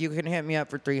 Like, you can hit me up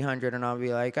for 300 and I'll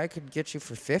be like, I could get you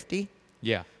for 50.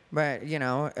 Yeah. But, you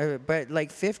know, but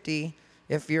like 50,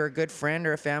 if you're a good friend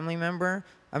or a family member,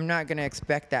 I'm not going to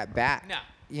expect that back. No.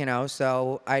 You know,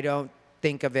 so I don't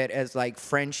think of it as like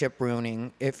friendship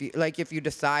ruining. If you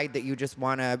decide that you just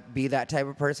want to be that type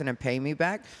of person and pay me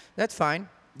back, that's fine.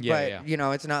 Yeah, but, yeah. you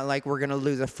know, it's not like we're going to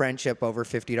lose a friendship over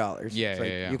 $50. Yeah, It's like,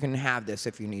 yeah. you can have this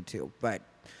if you need to, but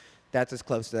that's as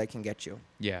close as I can get you.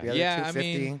 Yeah. The other Yeah, I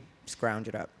 250, mean- scrounge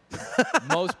it up.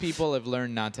 Most people have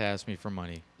learned not to ask me for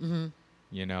money. Mm-hmm.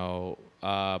 You know,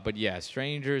 but yeah,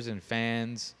 strangers and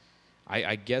fans,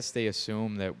 I guess they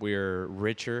assume that we're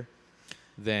richer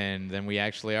than we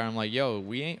actually are. I'm like, yo,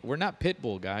 we're not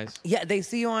Pitbull, guys. Yeah, they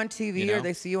see you on TV You know? or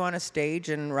they see you on a stage,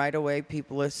 and right away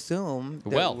people assume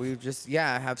that Wealth. we just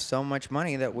have so much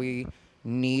money that we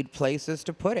need places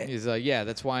to put it. He's like, yeah,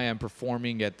 that's why I'm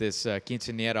performing at this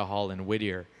quinceañera hall in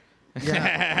Whittier.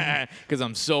 Yeah. Because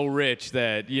I'm so rich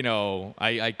that, you know,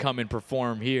 I come and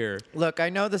perform here. Look, I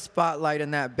know the spotlight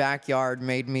in that backyard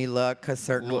made me look a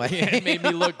certain way. It made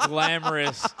me look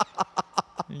glamorous,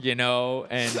 you know,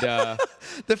 and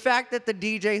The fact that the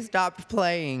DJ stopped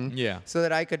playing Yeah. so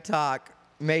that I could talk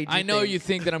made you I know think, you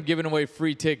think that I'm giving away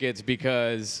free tickets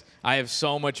because I have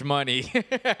so much money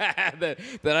that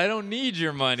I don't need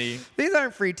your money. these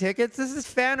aren't free tickets. This is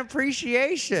fan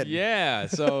appreciation. Yeah,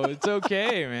 so it's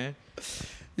okay, man.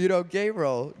 You know,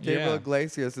 Gabriel Yeah.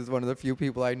 Iglesias is one of the few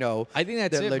people I know I think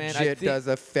that's that it, man. I legit think- does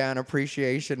a fan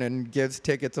appreciation and gives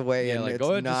tickets away, Yeah, and like, it's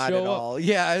go ahead, just not show at up. all.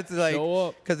 Yeah, it's like Show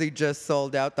up. because he just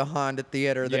sold out the Honda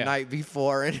Theater the Yeah. night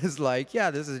before, and is like, yeah,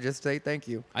 this is just say thank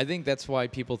you. I think that's why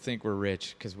people think we're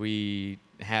rich because we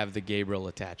have the Gabriel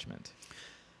attachment.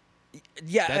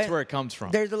 Yeah, That's where it comes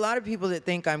from. There's a lot of people that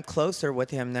think I'm closer with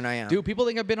him than I am. Dude, people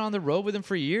think I've been on the road with him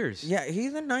for years. Yeah,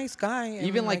 he's a nice guy. I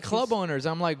Even mean, like club he's- owners,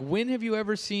 I'm like, when have you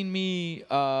ever seen me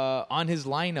on his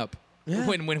lineup Yeah.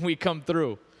 when we come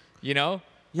through, you know,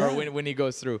 Yeah. or when he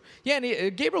goes through? Yeah,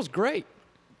 and Gabriel's great,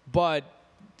 but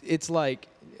it's like,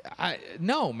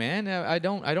 no, man, I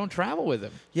don't travel with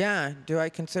him. Yeah, do I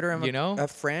consider him You know? a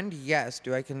friend? Yes.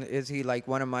 Is he like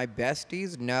one of my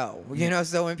besties? No. You know,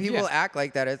 so when people Yeah. act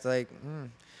like that, it's like,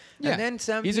 Yeah, And then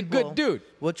some he's a people good dude.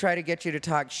 will try to get you to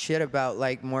talk shit about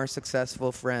like more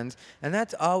successful friends, and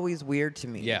that's always weird to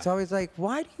me. Yeah. It's always like,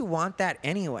 why do you want that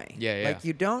anyway? Yeah, yeah. Like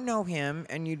you don't know him,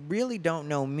 and you really don't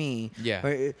know me. Yeah.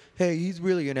 Or, hey, he's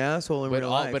really an asshole in But real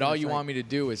all, life. but And all it's you like, want me to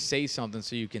do is say something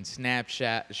so you can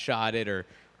shot it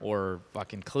or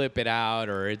fucking clip it out,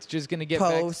 or it's just gonna get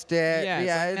post back. it. Yeah,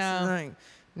 Yeah, it's like, no. like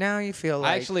now you feel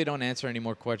like I actually don't answer any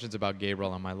more questions about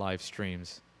Gabriel on my live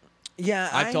streams. yeah.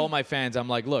 I've told my fans, I'm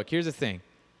like, look, here's the thing.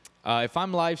 If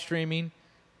I'm live streaming,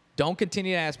 don't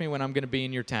continue to ask me when I'm going to be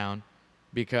in your town,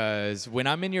 because when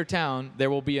I'm in your town, there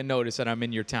will be a notice that I'm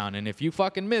in your town. And if you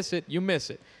fucking miss it, you miss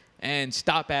it. And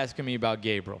stop asking me about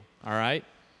Gabriel, all right?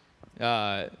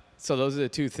 So those are the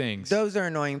two things, those are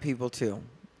annoying people too.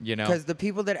 you know? Because the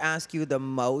people that ask you the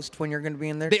most when you're going to be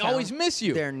in their They town, always miss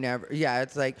you. They're never. Yeah,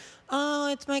 it's like, oh,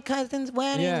 it's my cousin's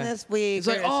wedding Yeah. this week. It's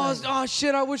like, Or oh,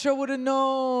 shit, I wish I would have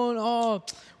known. Oh,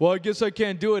 well, I guess I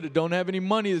can't do it. I don't have any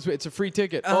money this week. It's a free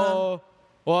ticket. Oh,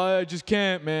 well, I just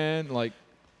can't, man. Like,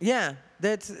 yeah,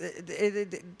 that's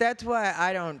why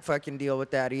I don't fucking deal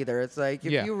with that either. It's like,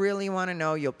 if Yeah. you really want to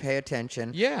know, you'll pay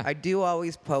attention. Yeah. I do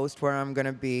always post where I'm going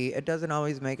to be. It doesn't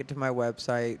always make it to my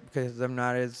website because I'm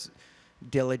not as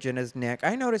diligent as Nick.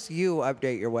 I notice you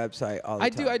update your website all the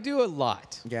time. I do a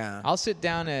lot. Yeah. I'll sit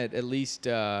down at least,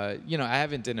 I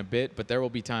haven't in a bit, but there will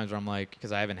be times where I'm like,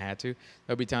 because I haven't had to,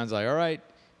 there'll be times like, all right,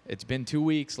 it's been 2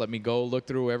 weeks. Let me go look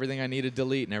through everything I need to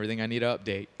delete and everything I need to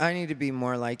update, I need to be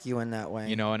more like you in that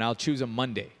way. and I'll choose a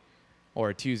Monday or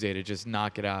a Tuesday to just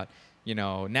knock it out.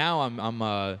 Now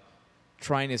I'm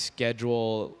trying to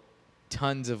schedule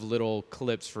tons of little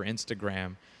clips for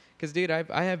Instagram. Because, dude,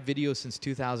 I have videos since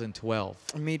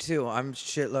 2012. Me too. I'm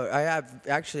shitload. I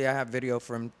have video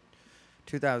from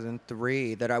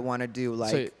 2003 that I want to do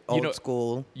like old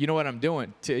school. You know what I'm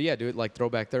doing? Do it like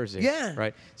Throwback Thursday. Yeah.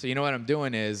 Right? So you know what I'm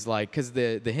doing is like, because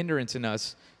the hindrance in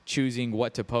us choosing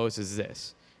what to post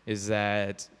is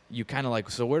that you kind of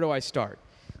like, so where do I start?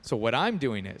 So what I'm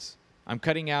doing is I'm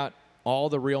cutting out all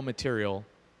the real material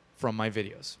from my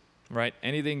videos. Right?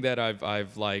 Anything that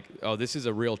I've like, oh, this is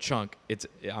a real chunk.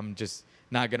 I'm just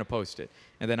not gonna post it.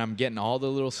 And then I'm getting all the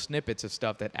little snippets of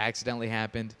stuff that accidentally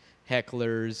happened,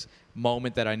 hecklers,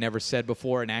 moment that I never said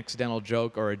before, an accidental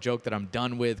joke or a joke that I'm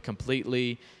done with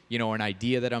completely, or an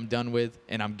idea that I'm done with,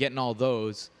 and I'm getting all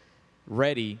those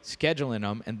ready, scheduling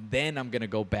them, and then I'm gonna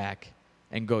go back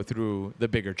and go through the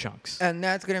bigger chunks. And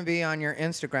that's going to be on your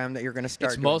Instagram that you're going to start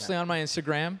It's doing mostly that. on my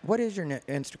Instagram, What is your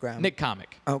Instagram? Nick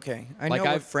Comic. Okay. I Like, know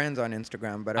we're I've- friends on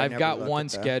Instagram, but I've never got looked one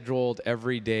at that. scheduled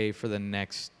every day for the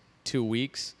next 2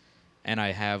 weeks, and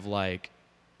I have like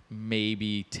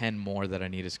maybe 10 more that I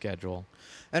need to schedule.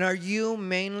 And are you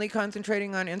mainly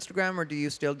concentrating on Instagram, or do you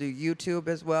still do YouTube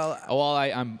as well? Oh, well,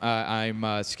 I'm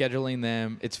scheduling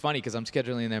them. It's funny because I'm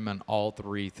scheduling them on all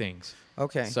three things.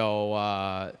 Okay.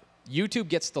 So YouTube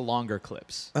gets the longer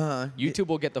clips. Uh-huh. YouTube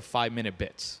will get the 5-minute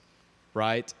bits,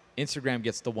 right? Instagram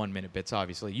gets the 1-minute bits,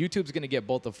 obviously. YouTube's going to get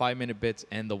both the 5-minute bits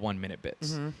and the 1-minute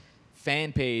bits. Mm-hmm.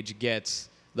 Fan page gets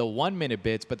the 1-minute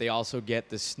bits, but they also get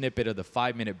the snippet of the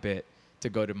 5-minute bit to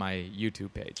go to my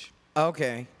YouTube page.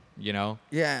 Okay. Yeah.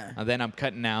 Yeah. And then I'm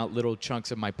cutting out little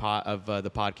chunks of my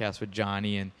the podcast with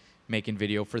Johnny and making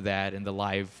video for that, and the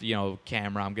live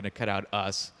camera. I'm gonna cut out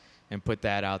us and put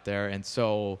that out there. And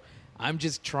so I'm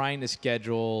just trying to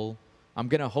schedule. I'm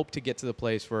gonna hope to get to the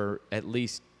place where at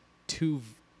least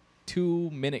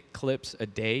 2-minute clips a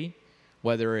day,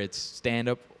 whether it's stand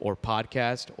up or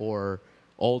podcast or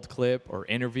old clip or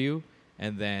interview.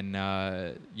 And then,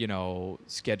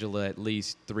 schedule at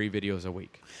least 3 videos a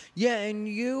week. Yeah, and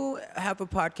you have a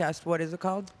podcast. What is it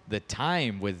called? The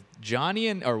Time with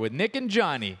with Nick and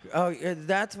Johnny. Oh,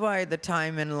 that's why the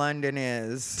time in London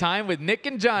is. Time with Nick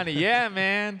and Johnny. Yeah,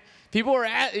 man. People were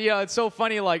it's so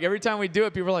funny. Like every time we do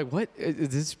it, people are like, "What is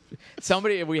this?"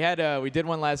 Somebody we did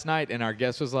one last night, and our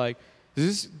guest was like,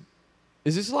 "Is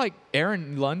this like airing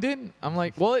in London?" I'm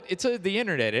like, "Well, it's the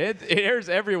internet. It airs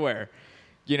everywhere."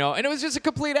 And it was just a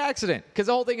complete accident because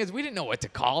the whole thing is we didn't know what to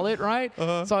call it, right?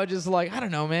 Uh-huh. So I was just like, I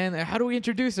don't know, man. How do we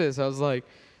introduce this? I was like,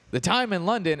 The Time in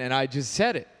London, and I just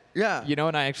said it. Yeah.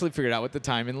 And I actually figured out what The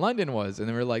Time in London was. And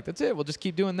then we were like, that's it. We'll just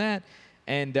keep doing that.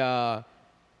 And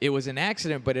it was an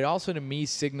accident, but it also to me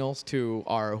signals to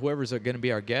whoever's going to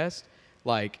be our guest,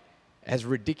 like, as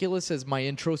ridiculous as my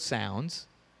intro sounds,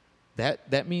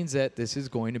 that means that this is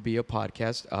going to be a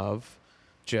podcast of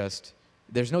just...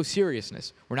 There's no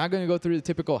seriousness. We're not going to go through the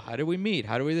typical, how do we meet?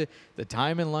 The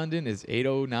time in London is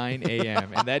 8:09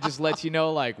 a.m. And that just lets you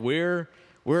know, like, we're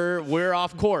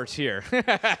off course here.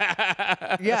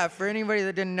 Yeah, for anybody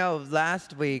that didn't know,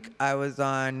 last week I was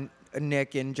on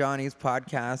Nick and Johnny's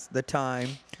podcast, The Time.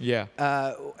 Yeah.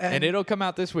 And it'll come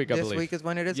out this week, I this believe. week is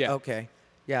when it is? Yeah. Okay.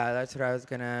 Yeah, that's what I was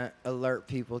going to alert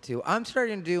people to. I'm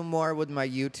starting to do more with my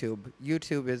YouTube.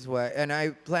 YouTube is what, and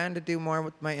I plan to do more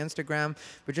with my Instagram,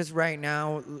 but just right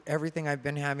now, everything I've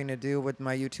been having to do with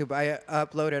my YouTube, I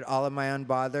uploaded all of my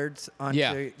Unbothered's onto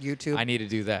YouTube. I need to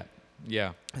do that.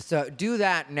 Yeah. So do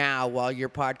that now while you're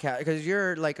podcast, because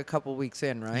you're like a couple weeks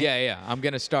in, right? Yeah. I'm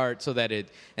going to start so that and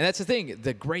that's the thing.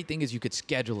 The great thing is you could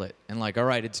schedule it and like, all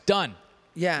right, it's done.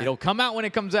 Yeah. It'll come out when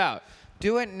it comes out.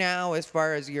 Do it now as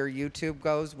far as your YouTube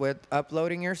goes with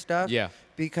uploading your stuff. Yeah.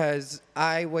 Because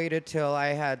I waited till I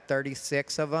had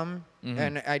 36 of them, Mm-hmm.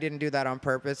 and I didn't do that on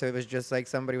purpose. It was just like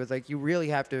somebody was like, you really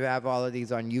have to have all of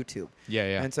these on YouTube.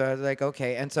 Yeah. And so I was like,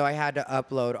 okay. And so I had to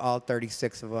upload all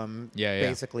 36 of them Yeah.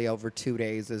 basically over 2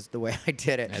 days is the way I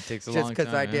did it. That takes a just long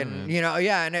because I time, didn't, man.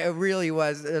 and it really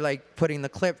was like putting the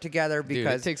clip together Dude,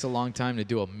 because. it takes a long time to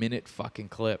do a minute fucking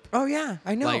clip. Oh, yeah,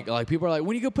 I know. Like people are like,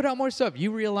 when you go put out more stuff, you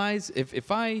realize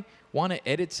if I want to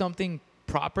edit something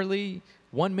properly,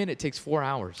 1 minute takes 4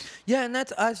 hours. Yeah, and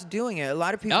that's us doing it. A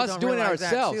lot of people Us don't doing it realize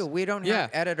ourselves. that too. We don't have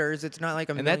editors. It's not like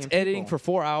a And million that's editing people. for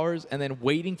 4 hours and then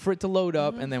waiting for it to load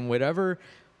up and then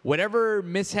whatever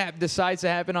mishap decides to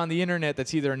happen on the internet,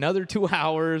 that's either another 2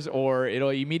 hours or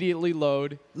it'll immediately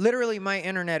load. Literally, my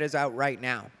internet is out right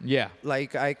now. Yeah.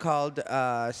 Like, I called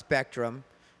Spectrum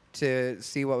to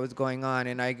see what was going on,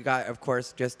 and I got, of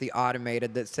course, just the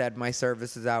automated that said my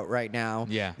service is out right now.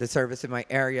 Yeah. The service in my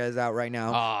area is out right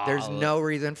now. Oh, there's no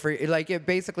reason for, like, it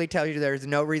basically tells you there's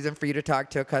no reason for you to talk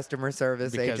to a customer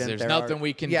service Because agent. there's nothing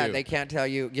we can Yeah, do. they can't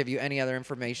give you any other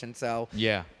information. So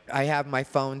Yeah. I have my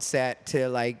phone set to,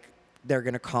 like, they're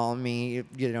going to call me,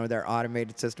 their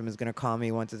automated system is going to call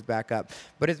me once it's back up.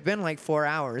 But it's been like 4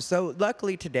 hours. So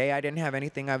luckily today I didn't have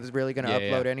anything I was really going to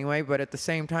upload anyway. But at the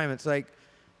same time, it's like,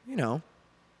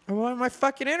 I want my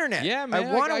fucking internet. Yeah, man.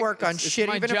 I want to work on it's shit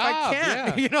my even if job, I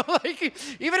can't. yeah.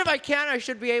 Even if I can, I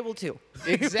should be able to.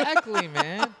 Exactly,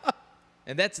 man.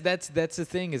 And that's the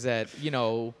thing is that,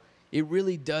 it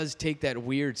really does take that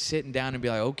weird sitting down and be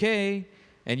like, okay,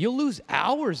 and you'll lose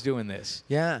hours doing this.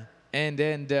 Yeah. And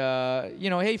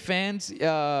hey fans,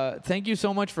 thank you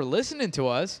so much for listening to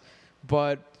us.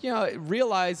 But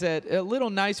realize that a little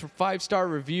nice 5-star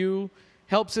review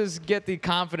helps us get the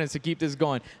confidence to keep this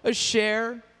going. A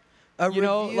share, a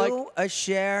review, a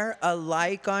share, a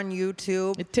like on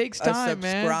YouTube. It takes time, a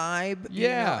subscribe, man.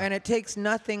 Yeah, and it takes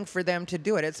nothing for them to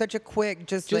do it. It's such a quick,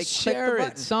 just like share click the it,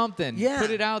 button. something. Yeah.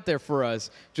 Put it out there for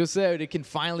us, just so it can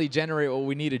finally generate what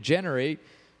we need to generate.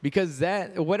 Because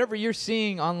that whatever you're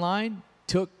seeing online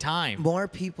took time. More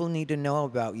people need to know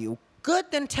about you. Good,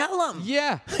 then tell them.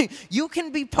 Yeah. You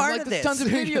can be part of there's this. tons of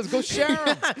videos. Go share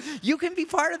them. You can be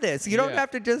part of this. You don't Yeah.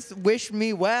 have to just wish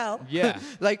me well. Yeah.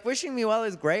 Like, wishing me well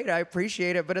is great. I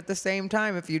appreciate it. But at the same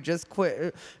time, if you just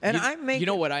quit. And You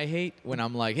know what I hate? When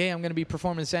I'm like, hey, I'm going to be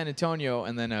performing in San Antonio,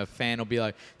 and then a fan will be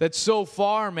like, that's so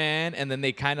far, man. And then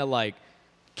they kind of like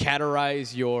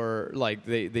categorize your, like,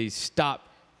 they stop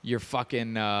your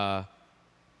fucking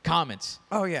comments.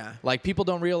 Oh, yeah. Like, people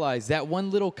don't realize that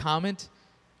one little comment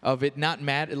of it not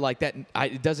matter, like that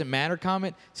it doesn't matter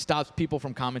comment stops people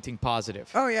from commenting positive.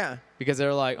 Oh, yeah. Because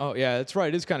they're like, oh, yeah, that's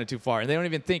right. It's kind of too far. And they don't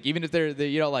even think, even if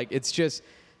they're like, it's just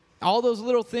all those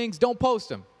little things, don't post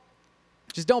them.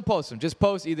 Just don't post them. Just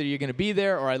post either you're going to be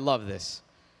there or I love this.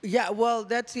 Yeah, well,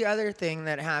 that's the other thing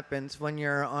that happens when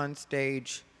you're on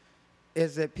stage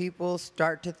is that people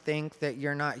start to think that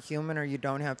you're not human or you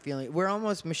don't have feelings. We're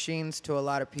almost machines to a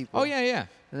lot of people. Oh, yeah.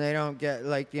 And they don't get,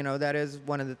 like, that is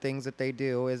one of the things that they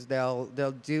do is they'll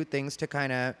do things to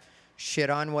kind of shit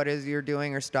on what is you're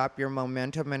doing or stop your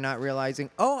momentum and not realizing,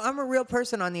 oh, I'm a real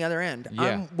person on the other end. Yeah.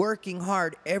 I'm working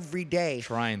hard every day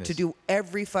Trying this. to do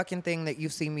every fucking thing that you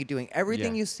see me doing.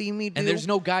 Everything Yeah. you see me do. And there's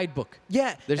no guidebook.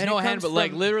 Yeah. There's and no it comes handbook.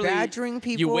 Like, from literally, badgering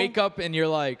people. you wake up and you're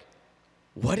like,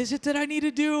 what is it that I need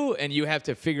to do? And you have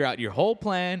to figure out your whole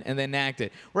plan and then enact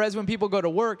it. Whereas when people go to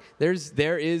work, there is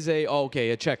a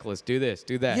checklist. Do this,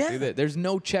 do that, Yeah. do that. There's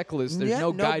no checklist. There's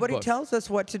no guidebook. Nobody tells us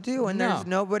what to do, and No.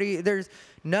 there's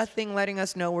nothing letting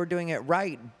us know we're doing it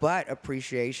right, but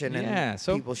appreciation and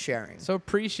people sharing. So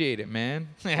appreciate it, man.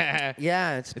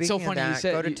 Yeah, speaking so of funny you that,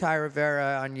 said go to you- Ty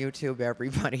Rivera on YouTube,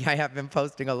 everybody. I have been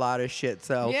posting a lot of shit,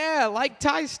 so. Yeah, like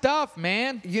Ty stuff,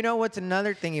 man. You know what's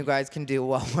another thing you guys can do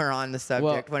while we're on the subject?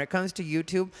 When it comes to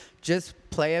YouTube, just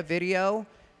play a video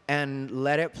and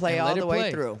let it play And all let the it way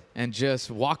play. through. And just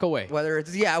walk away. Whether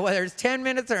it's 10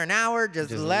 minutes or an hour,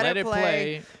 just let it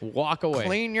play. Walk away.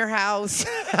 Clean your house.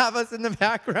 Have us in the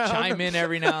background. Chime in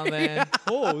every now and then.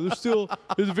 Oh,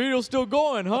 there's a video still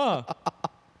going, huh?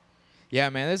 Yeah,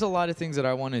 man, there's a lot of things that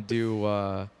I want to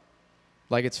do.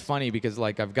 Like, it's funny because,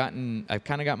 like, I've kind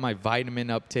of got my vitamin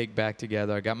uptake back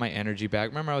together. I got my energy back.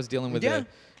 Remember I was dealing with the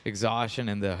exhaustion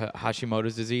and the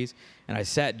Hashimoto's disease? And I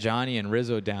sat Johnny and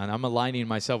Rizzo down. I'm aligning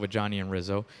myself with Johnny and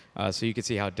Rizzo so you can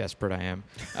see how desperate I am.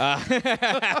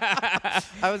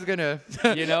 I was going to...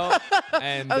 You know?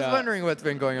 And I was wondering what's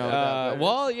been going on with that.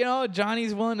 Well, you know,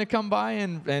 Johnny's willing to come by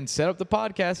and set up the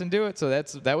podcast and do it. So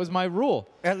that was my rule.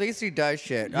 At least he does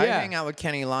shit. I hang out with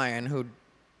Kenny Lyon, who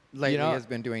lately has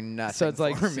been doing nothing. So it's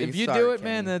like, for me. if you Sorry, do it, Kenny.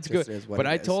 man, that's Just good. is what But it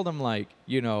I is. told him, like,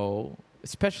 you know,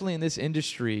 especially in this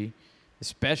industry,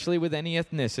 especially with any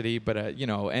ethnicity, but, you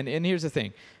know, and here's the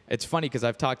thing. It's funny because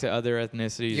I've talked to other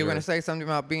ethnicities. You're going to say something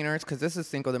about beaners? Because this is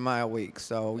Cinco de Mayo week,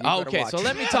 so you Okay, better watch so it.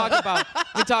 let me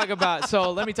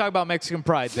talk about Mexican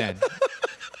pride then.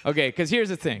 Okay, because here's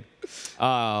the thing.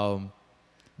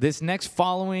 This next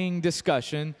following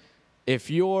discussion, if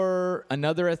you're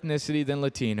another ethnicity than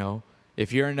Latino,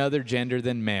 if you're another gender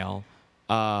than male,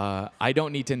 I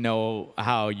don't need to know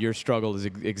how your struggle is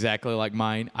exactly like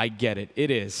mine. I get it.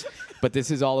 It is. But this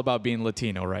is all about being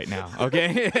Latino right now,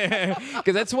 okay?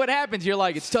 Because that's what happens. You're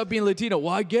like, it's tough being Latino.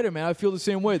 Well, I get it, man. I feel the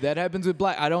same way. That happens with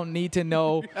black. I don't need to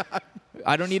know.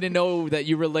 I don't need to know that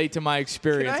you relate to my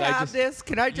experience. Can I have this?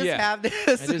 Can I just have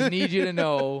this? I just need you to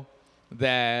know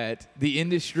that the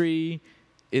industry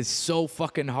is so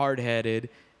fucking hard-headed,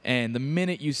 and the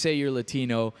minute you say you're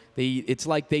Latino, it's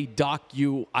like they dock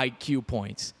you IQ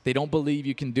points. They don't believe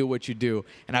you can do what you do.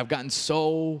 And I've gotten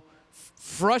so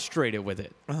frustrated with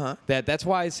it that's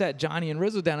why I sat Johnny and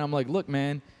Rizzo down. I'm like, look,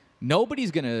 man, nobody's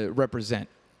going to represent.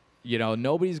 You know,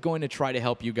 nobody's going to try to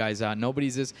help you guys out.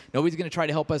 Nobody's going to try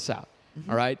to help us out.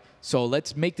 All right? So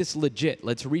let's make this legit.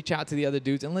 Let's reach out to the other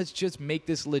dudes, and let's just make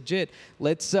this legit.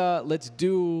 Let's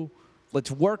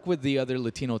work with the other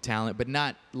Latino talent, but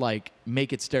not like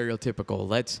make it stereotypical.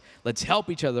 Let's help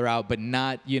each other out, but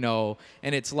not, you know,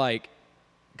 and it's like,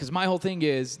 because my whole thing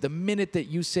is the minute that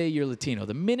you say you're Latino,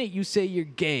 the minute you say you're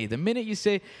gay, the minute you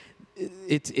say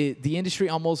the industry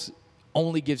almost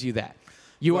only gives you that.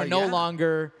 You are no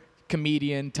longer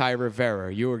comedian Ty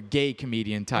Rivera. You're gay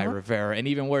comedian Ty Rivera. And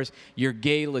even worse, you're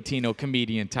gay Latino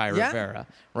comedian Ty Rivera.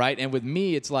 Right? And with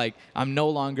me, it's like I'm no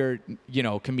longer, you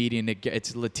know, comedian Nick.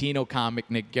 It's Latino comic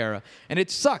Nick Guerra. And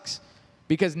it sucks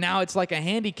because now it's like a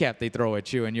handicap they throw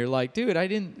at you. And you're like, dude, I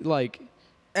didn't like...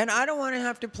 And I don't want to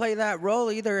have to play that role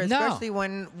either, especially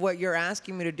when what you're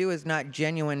asking me to do is not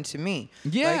genuine to me.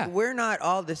 Yeah. Like, we're not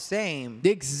all the same.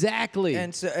 Exactly.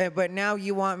 And so, but now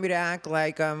you want me to act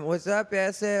like, what's up,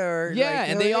 Ese? Or yeah, like,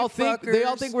 and they all think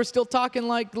fuckers. we're still talking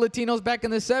like Latinos back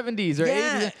in the 70s or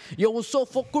 80s. Yo, what's up,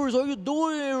 fuckers? How you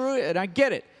doing? And I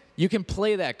get it. You can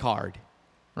play that card,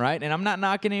 right? And I'm not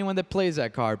knocking anyone that plays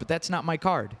that card, but that's not my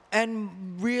card.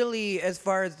 And really, as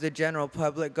far as the general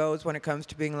public goes, when it comes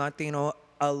to being Latino,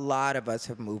 a lot of us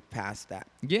have moved past that.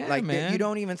 Yeah, like man. You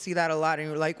don't even see that a lot.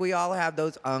 And like, we all have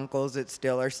those uncles that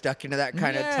still are stuck into that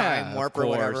kind of time warp or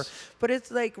whatever. But it's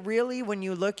like, really, when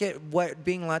you look at what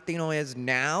being Latino is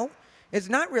now, it's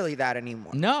not really that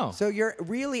anymore. No. So you're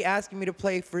really asking me to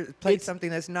play something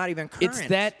that's not even current. It's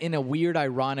that in a weird,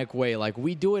 ironic way. Like,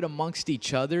 we do it amongst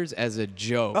each others as a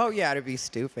joke. Oh, yeah, to be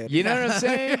stupid. You know what I'm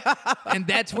saying? And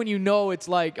that's when you know it's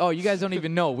like, oh, you guys don't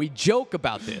even know. We joke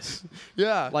about this.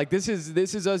 Yeah. Like, this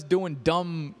is us doing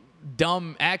dumb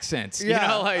accents. Yeah, you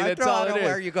know, like, that's all it is.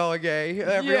 Where you going, gay?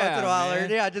 Every once in a while,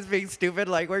 just being stupid.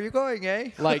 Like, where you going,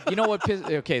 gay? Like, you know what?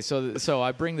 Okay, so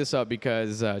I bring this up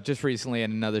because just recently at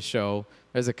another show,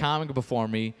 there's a comic before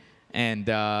me, and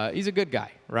he's a good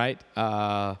guy, right?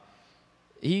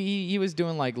 He was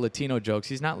doing like Latino jokes.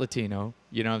 He's not Latino,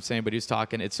 you know what I'm saying? But he was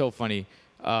talking. It's so funny.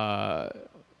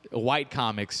 White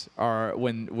comics are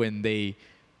when they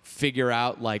figure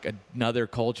out like another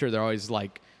culture, they're always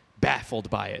like baffled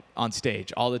by it on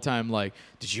stage all the time. Like,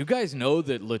 did you guys know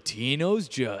that Latinos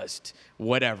just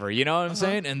whatever, you know what I'm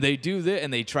saying? And they do that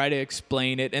and they try to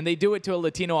explain it, and they do it to a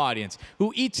Latino audience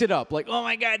who eats it up like, oh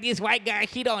my God, this white guy,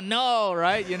 he don't know,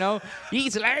 right? You know,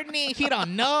 he's learning, he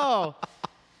don't know.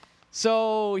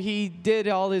 So he did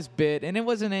all this bit, and it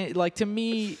wasn't like, to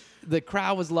me, the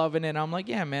crowd was loving it. I'm like,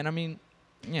 yeah, man, I mean,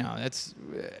 you know, that's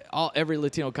every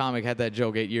Latino comic had that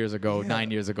joke 8 years ago,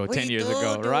 9 years ago, 10 years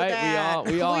ago, right? That.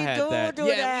 We all had that. We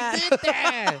did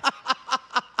that.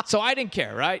 So I didn't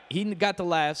care, right? He got the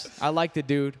laughs. I liked the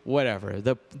dude, whatever.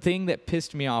 The thing that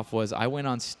pissed me off was I went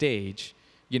on stage,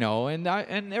 you know, and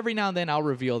every now and then I'll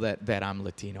reveal that I'm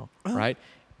Latino, right?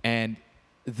 And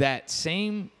that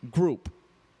same group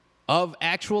of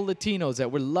actual Latinos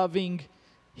that were loving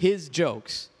his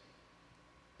jokes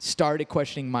started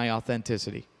questioning my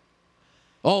authenticity.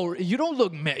 Oh, you don't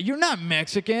look, you're not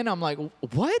Mexican. I'm like,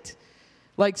 what?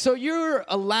 Like, so you're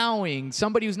allowing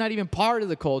somebody who's not even part of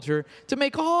the culture to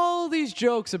make all these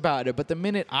jokes about it. But the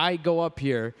minute I go up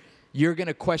here, you're going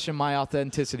to question my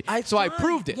authenticity. I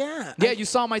proved it. Yeah. Yeah, you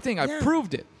saw my thing. I Yeah.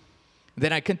 proved it.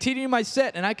 Then I continued my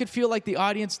set, and I could feel like the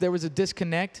audience, there was a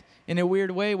disconnect in a weird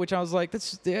way, which I was like,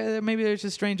 maybe there's a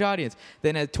strange audience.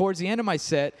 Then towards the end of my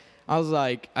set, I was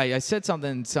like, I said something,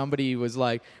 and somebody was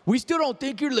like, we still don't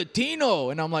think you're Latino.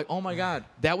 And I'm like, oh my God,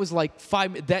 that was like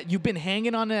that you've been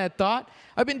hanging on to that thought?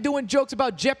 I've been doing jokes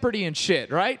about Jeopardy and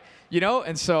shit, right? You know,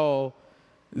 and so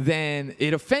then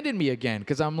it offended me again,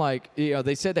 because I'm like,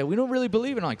 they said that we don't really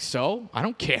believe it. I'm like, so? I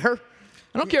don't care.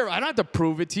 I don't care. I don't have to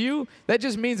prove it to you. That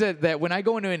just means that when I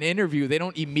go into an interview, they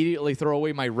don't immediately throw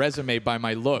away my resume by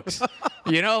my looks.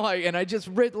 You know, like, and I just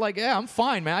read like, yeah, I'm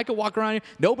fine, man. I could walk around here.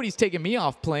 Nobody's taking me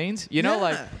off planes. You know,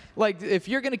 like if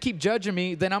you're gonna keep judging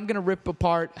me, then I'm gonna rip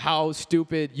apart how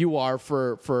stupid you are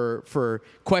for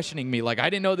questioning me. Like, I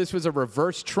didn't know this was a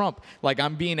reverse Trump. Like,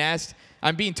 I'm being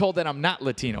told that I'm not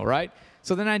Latino, right?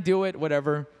 So then I do it,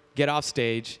 whatever, get off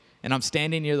stage, and I'm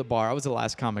standing near the bar. I was the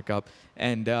last comic up,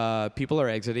 and people are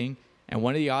exiting, and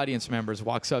one of the audience members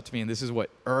walks up to me, and this is what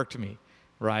irked me,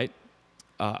 right?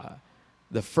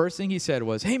 The first thing he said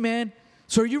was, hey, man,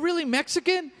 so are you really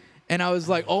Mexican? And I was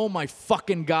like, oh, my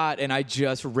fucking God. And I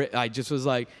just was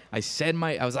like, I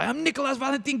was like, I'm Nicolas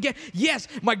Valentin. Yes,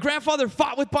 my grandfather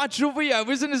fought with Pancho Villa. I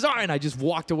was in his arm. And I just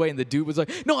walked away. And the dude was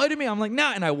like, no, I didn't mean. I'm like,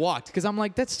 nah. And I walked. Because I'm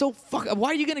like, that's so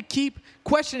why are you going to keep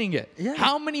questioning it? Yeah.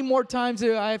 How many more times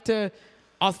do I have to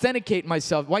authenticate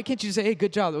myself? Why can't you say, hey,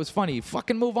 good job. That was funny.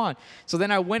 Fucking move on. So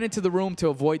then I went into the room to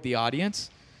avoid the audience.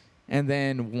 And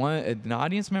then an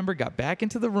audience member got back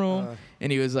into the room, and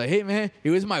he was like, hey, man, it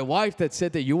was my wife that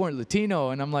said that you weren't Latino.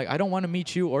 And I'm like, I don't want to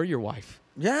meet you or your wife.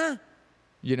 Yeah.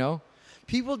 You know?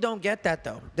 People don't get that,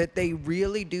 though, that they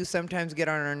really do sometimes get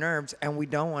on our nerves, and we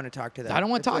don't want to talk to them. I don't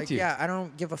want to talk to you. Yeah, I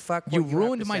don't give a fuck what You have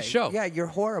ruined to my say. show. Yeah, you're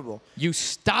horrible. You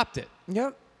stopped it.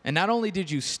 Yep. And not only did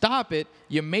you stop it,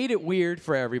 you made it weird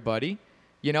for everybody.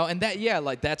 You know? And that's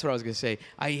what I was going to say.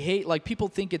 I hate, like, people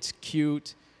think it's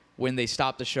cute when they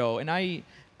stop the show. And I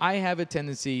have a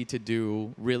tendency to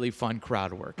do really fun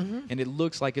crowd work, and it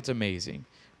looks like it's amazing.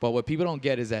 But what people don't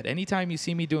get is that anytime you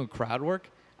see me doing crowd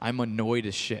work, I'm annoyed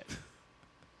as shit.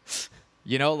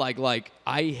 You know, like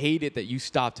I hate it that you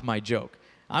stopped my joke.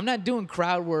 I'm not doing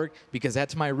crowd work because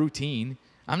that's my routine.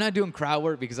 I'm not doing crowd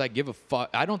work because I give a fuck.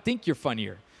 I don't think you're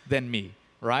funnier than me,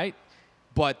 right?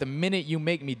 But the minute you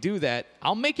make me do that,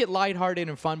 I'll make it lighthearted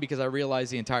and fun because I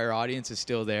realize the entire audience is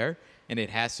still there, and it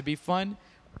has to be fun.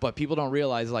 But people don't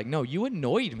realize, like, no, you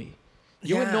annoyed me.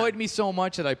 You annoyed me so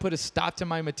much that I put a stop to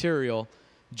my material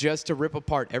just to rip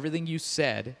apart everything you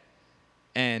said.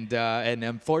 And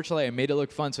unfortunately, I made it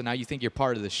look fun, so now you think you're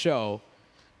part of the show,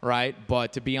 right?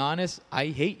 But to be honest, I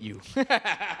hate you.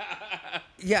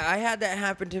 Yeah, I had that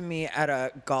happen to me at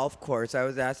a golf course. I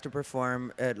was asked to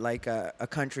perform at, like, a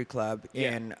country club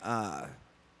in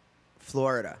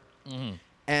Florida. Mm-hmm.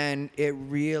 And it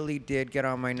really did get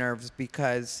on my nerves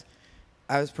because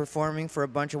I was performing for a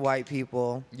bunch of white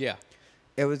people. Yeah.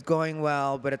 It was going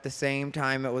well, but at the same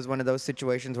time, it was one of those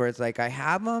situations where it's like, I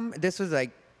have them. This was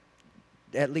like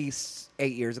at least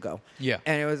 8 years ago. Yeah.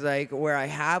 And it was like where I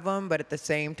have them, but at the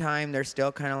same time, they're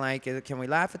still kind of like, can we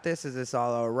laugh at this? Is this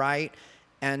all right?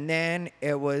 And then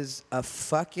it was a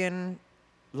fucking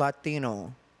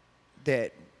Latino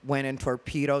that went and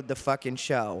torpedoed the fucking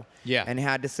show. Yeah. And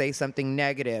had to say something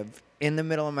negative in the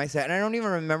middle of my set. And I don't even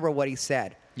remember what he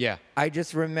said. Yeah. I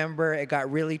just remember it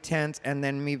got really tense, and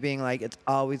then me being like, it's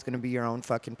always going to be your own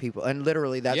fucking people. And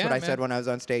literally, that's what I said when I was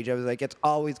on stage. I was like, it's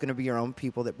always going to be your own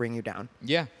people that bring you down.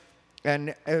 Yeah.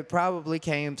 And it probably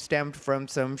stemmed from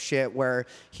some shit where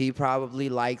he probably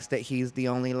likes that he's the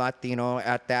only Latino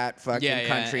at that fucking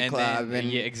country club. Then,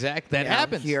 and exactly. That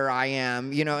happens. Here I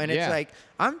am, and it's like,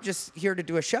 I'm just here to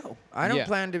do a show. I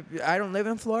don't live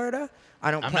in Florida. I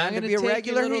don't plan to be a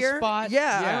regular here. Spot.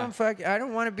 Yeah. I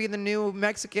don't want to be the new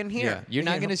Mexican here. Yeah. You're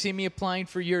not going to see me applying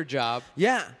for your job.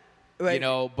 Yeah.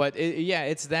 But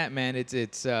it's that, man.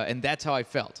 It's and that's how I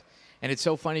felt. And it's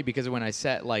so funny because when I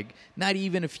sat, like, not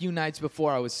even a few nights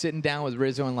before, I was sitting down with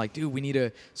Rizzo and like, dude, we need to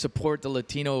support the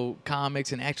Latino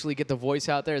comics and actually get the voice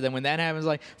out there. Then when that happens,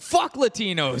 like, fuck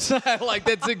Latinos. Like,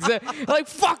 that's like,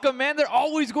 fuck them, man. They're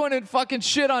always going to fucking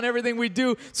shit on everything we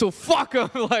do. So fuck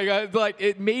them. Like,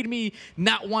 it made me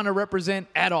not want to represent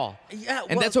at all. Yeah,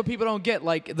 and that's what people don't get.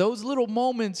 Like, those little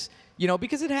moments.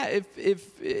 Because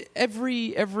if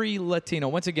every Latino,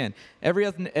 once again, every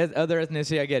other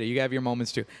ethnicity, I get it. You have your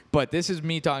moments too. But this is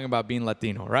me talking about being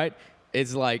Latino, right?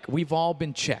 It's like we've all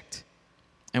been checked,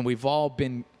 and we've all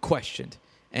been questioned,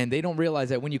 and they don't realize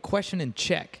that when you question and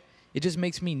check, it just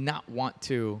makes me not want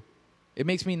to. It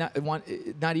makes me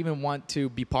not even want to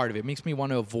be part of it. It makes me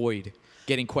want to avoid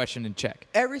getting questioned and checked.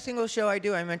 Every single show I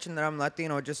do, I mention that I'm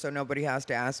Latino just so nobody has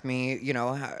to ask me,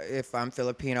 if I'm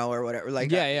Filipino or whatever.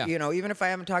 Like, Yeah. Even if I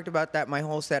haven't talked about that my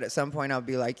whole set, at some point I'll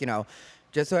be like,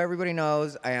 just so everybody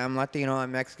knows, I am Latino,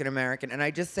 I'm Mexican American, and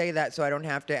I just say that so I don't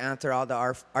have to answer all the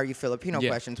 "Are you Filipino?"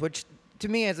 questions, which to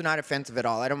me is not offensive at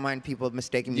all. I don't mind people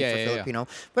mistaking me for Filipino,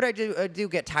 but I do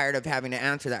get tired of having to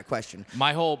answer that question.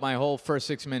 My whole first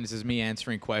 6 minutes is me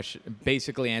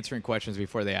basically answering questions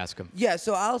before they ask them. Yeah,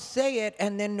 so I'll say it,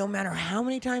 and then no matter how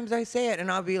many times I say it,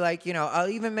 and I'll be like, I'll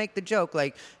even make the joke,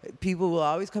 like, people will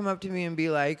always come up to me and be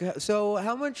like, so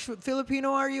how much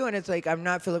Filipino are you? And it's like, I'm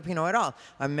not Filipino at all.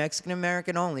 I'm Mexican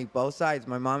American only, both sides.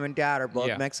 My mom and dad are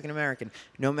both Mexican American.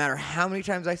 No matter how many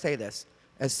times I say this,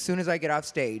 as soon as I get off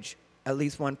stage, at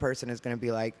least one person is going to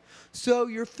be like, so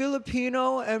you're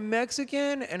Filipino and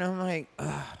Mexican? And I'm like,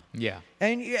 ugh. Yeah.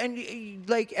 And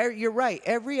like, you're right.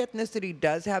 Every ethnicity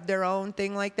does have their own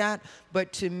thing like that.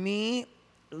 But to me,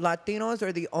 Latinos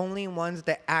are the only ones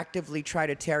that actively try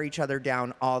to tear each other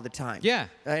down all the time. Yeah.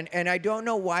 And I don't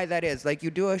know why that is. Like, you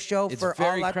do a show It's for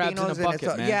all very crabs in a Latinos, and bucket,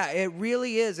 it's man. yeah, it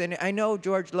really is. And I know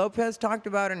George Lopez talked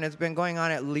about it, and it's been going on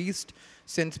at least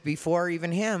since before even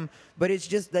him, but it's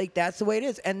just like, that's the way it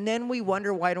is. And then we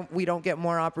wonder why we don't get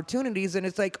more opportunities, and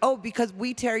it's like, oh, because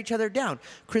we tear each other down.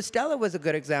 Christella was a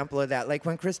good example of that. Like,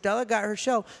 when Christella got her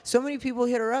show, so many people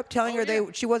hit her up telling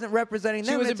her she wasn't representing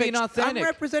them. She wasn't It's being like, authentic. I'm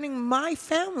representing my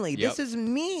family. Yep. This is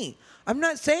me. I'm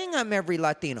not saying I'm every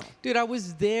Latino. Dude, I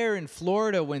was there in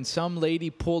Florida when some lady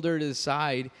pulled her to the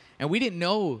side, and we didn't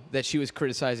know that she was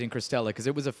criticizing Christella because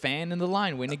it was a fan in the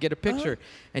line waiting to get a picture.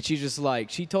 And she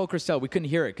told Christella, we couldn't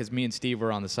hear it because me and Steve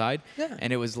were on the side. Yeah.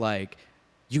 And it was like,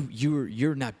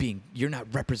 you're not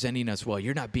representing us well.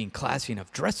 You're not being classy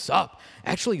enough. Dress up.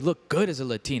 Actually look good as a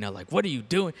Latina. Like, what are you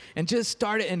doing? And just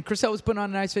started. And Christella was putting on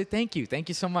a nice face. Thank you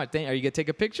so much. Are you gonna take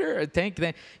a picture? Or this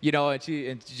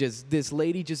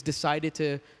lady just decided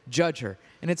to judge her.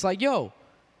 And it's like, yo,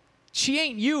 she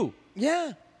ain't you.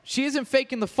 Yeah. She isn't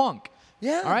faking the funk.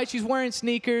 Yeah. All right? She's wearing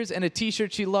sneakers and a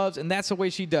T-shirt she loves, and that's the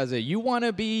way she does it. You want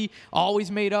to be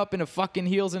always made up in a fucking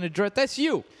heels and a dress, that's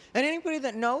you. And anybody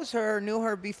that knows her or knew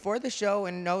her before the show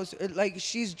and knows, like,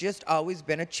 she's just always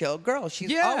been a chill girl.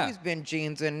 She's always been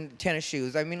jeans and tennis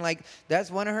shoes. I mean, like, that's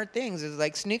one of her things is,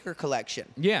 like, sneaker collection.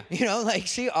 Yeah. Like,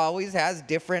 she always has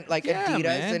different, like, Adidas.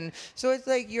 Man. And so it's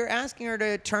like you're asking her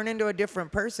to turn into a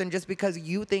different person just because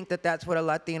you think that that's what a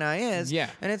Latina is. Yeah.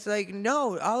 And it's like,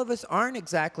 no, all of us aren't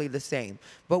exactly the same.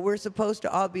 But we're supposed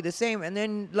to all be the same. And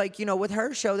then, like, with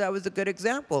her show, that was a good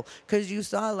example. Because you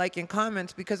saw, like, in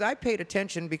comments, because I paid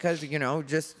attention because,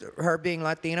 just her being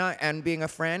Latina and being a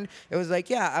friend, it was like,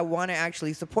 yeah, I want to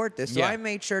actually support this. So I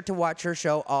made sure to watch her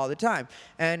show all the time.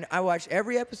 And I watched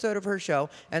every episode of her show.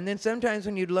 And then sometimes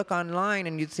when you'd look online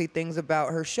and you'd see things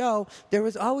about her show, there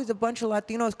was always a bunch of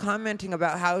Latinos commenting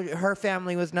about how her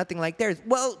family was nothing like theirs.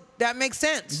 Well, that makes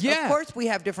sense. Yeah. Of course we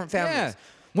have different families. Yeah.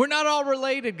 We're not all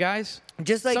related, guys.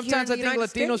 Just like sometimes here I in the think United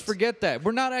Latinos States. forget that.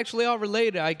 We're not actually all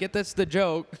related. I get that's the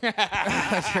joke.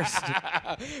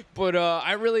 But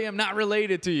I really am not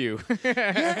related to you.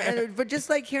 But just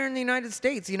like here in the United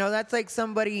States, that's like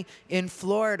somebody in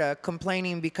Florida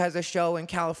complaining because a show in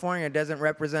California doesn't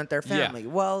represent their family.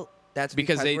 Well, that's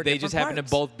because we're they just different happen to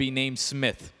parts. both be named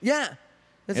Smith. Yeah.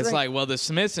 It's like, well, the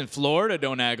Smiths in Florida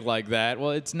don't act like that.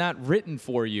 Well, it's not written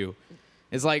for you.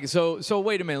 It's like, so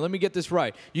wait a minute, let me get this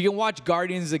right. You can watch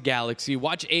Guardians of the Galaxy,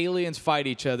 watch aliens fight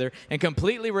each other, and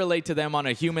completely relate to them on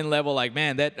a human level. Like,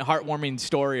 man, that heartwarming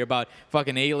story about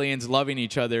fucking aliens loving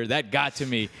each other, that got to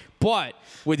me. But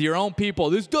with your own people,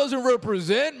 this doesn't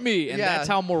represent me. And that's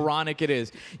how moronic it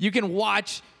is. You can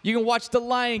watch The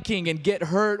Lion King and get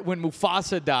hurt when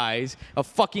Mufasa dies, a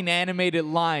fucking animated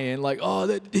lion. Like, oh,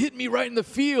 that hit me right in the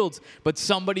feels. But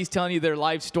somebody's telling you their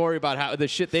life story about how the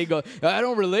shit they go, I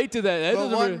don't relate to that.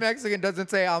 But one Mexican doesn't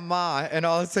say "ama," and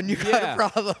all of a sudden you got a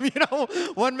problem.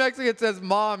 One Mexican says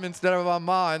 "mom" instead of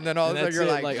 "ama," and then all of a sudden you're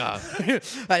like,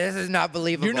 this is not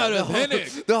believable. You're not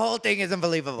authentic. The whole thing isn't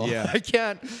believable. Yeah. I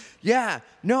can't. Yeah.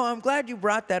 No, I'm glad you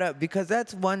brought that up because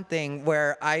that's one thing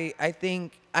where I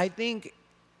think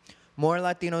more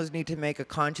Latinos need to make a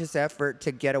conscious effort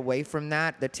to get away from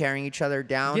that, the tearing each other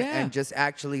down, and just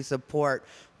actually support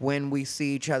when we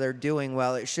see each other doing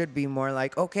well. It should be more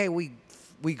like, okay, we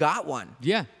got one.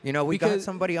 Yeah. We got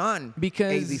somebody on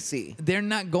because ABC. They're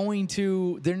not going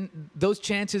to, those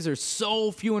chances are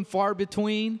so few and far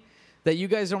between that you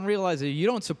guys don't realize that you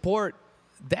don't support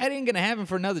that ain't gonna happen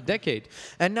for another decade.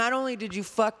 And not only did you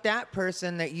fuck that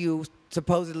person that you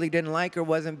supposedly didn't like or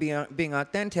wasn't being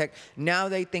authentic, now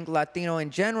they think Latino in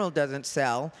general doesn't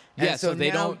sell. And Yeah, so they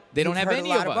now don't you've have hurt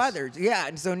any a lot of of us. others. Yeah,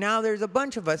 and so now there's a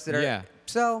bunch of us that are. Yeah.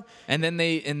 So And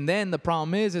then the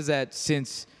problem is that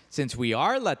since we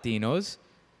are Latinos,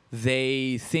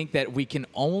 they think that we can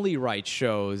only write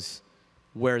shows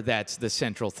where that's the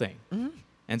central thing. Mm-hmm.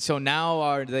 And so now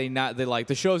are they not? They're like,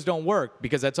 the shows don't work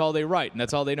because that's all they write and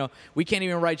that's all they know. We can't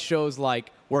even write shows like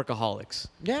Workaholics.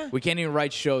 Yeah. We can't even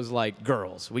write shows like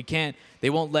Girls. We can't. They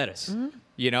won't let us.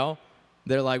 You know.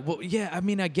 They're like, well, yeah. I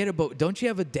mean, I get it, but don't you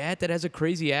have a dad that has a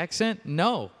crazy accent?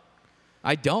 No,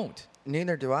 I don't.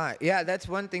 neither do I. Yeah, that's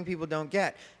one thing people don't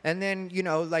get. And then,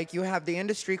 like you have the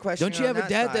industry question. Don't you have a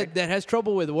dad that has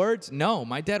trouble with words? No,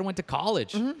 my dad went to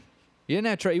college. Mm-hmm. He didn't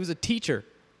have trouble. He was a teacher.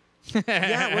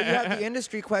 Yeah, well, you have the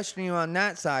industry questioning you on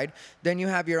that side. Then you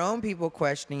have your own people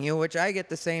questioning you, which I get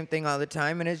the same thing all the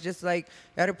time. And it's just like,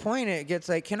 at a point, it gets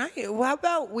like, how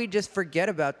about we just forget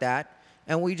about that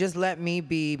and we just let me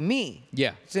be me?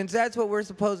 Yeah. Since that's what we're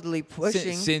supposedly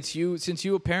pushing. Since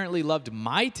you apparently loved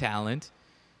my talent,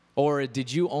 or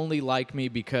did you only like me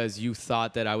because you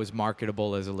thought that I was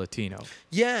marketable as a Latino?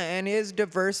 Yeah, and is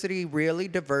diversity really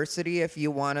diversity if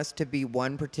you want us to be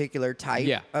one particular type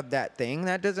Yeah. of that thing?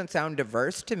 That doesn't sound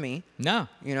diverse to me. No.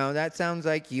 That sounds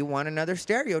like you want another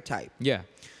stereotype. Yeah.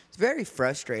 It's very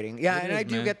frustrating. Yeah, It and is, I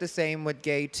do man. get the same with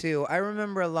gay too. I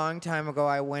remember a long time ago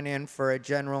I went in for a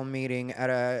general meeting at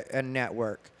a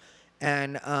network,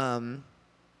 and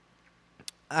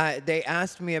they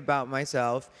asked me about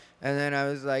myself, and then I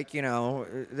was like, they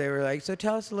were like, so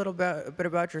tell us a bit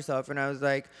about yourself, and I was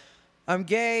like, I'm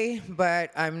gay, but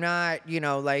I'm not,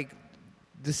 like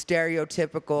the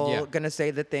stereotypical Yeah. gonna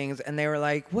say the things, and they were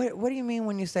like, what do you mean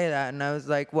when you say that? And I was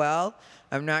like, well,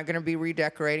 I'm not gonna be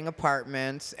redecorating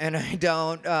apartments, and I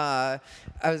don't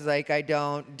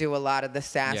do a lot of the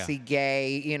sassy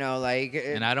gay,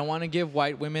 And I don't want to give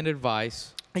white women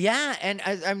advice. yeah, and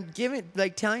I'm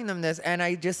telling them this, and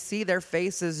I just see their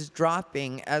faces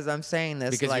dropping as I'm saying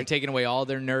this. Because you're taking away all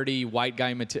their nerdy white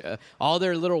guy all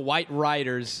their little white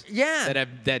writers Yeah.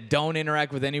 that don't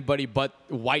interact with anybody but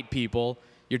white people.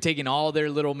 You're taking all their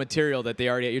little material that they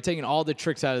already. You're taking all the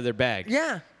tricks out of their bag.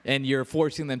 Yeah. And you're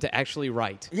forcing them to actually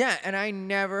write. Yeah, and I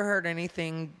never heard any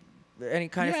kind of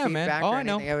Yeah, man. feedback Oh, or I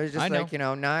know. anything. It was just I know.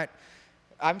 like, not.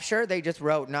 I'm sure they just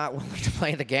wrote not willing to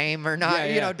play the game or not,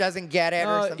 Yeah. doesn't get it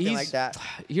or something like that.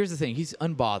 Here's the thing. He's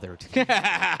unbothered.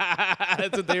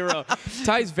 That's what they wrote.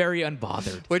 Ty's very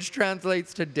unbothered. Which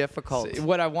translates to difficult.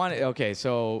 What I wanted. Okay,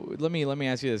 so let me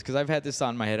ask you this, because I've had this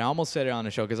on my head. I almost said it on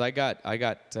the show because I got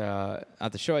at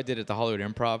the show I did at the Hollywood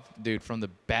Improv, dude, from the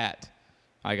bat,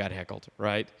 I got heckled,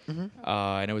 right? Mm-hmm.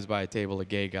 And it was by a table of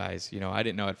gay guys. I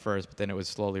didn't know at first, but then it was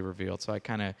slowly revealed. So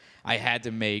I had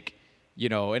to make,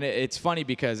 and it's funny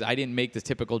because I didn't make the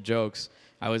typical jokes.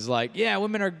 I was like, yeah,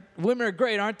 women are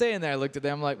great, aren't they? And then I looked at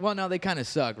them like, well, no, they kind of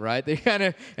suck, right? They kind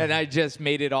of, and I just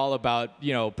made it all about,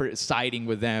 siding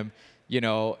with them,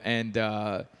 and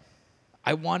I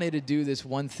wanted to do this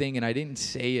one thing and I didn't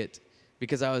say it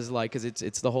because I was like, because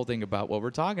it's the whole thing about what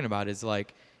we're talking about is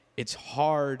like, it's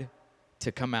hard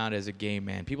to come out as a gay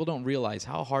man. People don't realize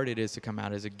how hard it is to come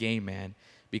out as a gay man,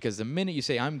 because the minute you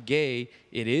say I'm gay,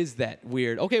 it is that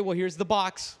weird, okay, well, here's the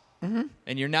box. Mm-hmm.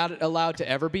 And you're not allowed to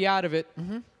ever be out of it.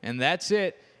 Mm-hmm. And that's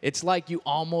it. It's like you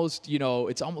almost,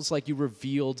 it's almost like you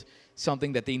revealed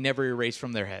something that they never erased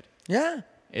from their head. Yeah.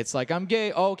 It's like, I'm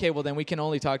gay. Oh, okay, well, then we can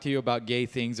only talk to you about gay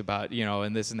things about,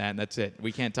 and this and that, and that's it.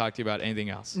 We can't talk to you about anything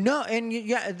else. No,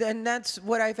 and that's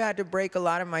what I've had to break a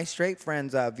lot of my straight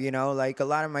friends of, like a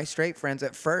lot of my straight friends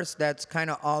at first, that's kind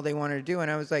of all they wanted to do.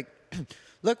 And I was like,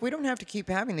 look, we don't have to keep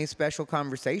having these special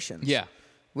conversations. Yeah.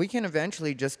 We can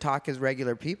eventually just talk as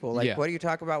regular people. Like, Yeah. what do you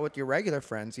talk about with your regular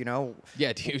friends,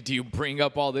 Yeah, do you bring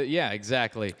up all the... Yeah,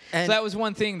 exactly. And- so that was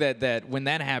one thing that when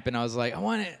that happened, I was like, I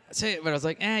want to say it, but I was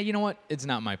like, you know what? It's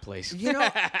not my place.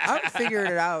 I would figure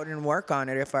it out and work on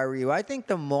it if I were you. I think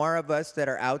the more of us that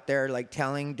are out there, like,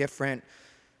 telling different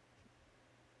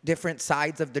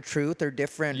sides of the truth or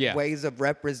different Yeah. ways of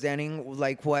representing,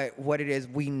 like, what it is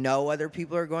we know other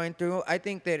people are going through, I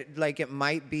think that, like, it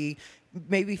might be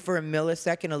maybe for a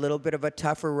millisecond a little bit of a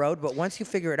tougher road, but once you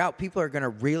figure it out, people are going to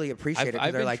really appreciate it. 'Cause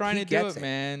I've they're been like, trying he to do gets it,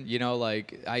 man.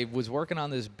 Like, I was working on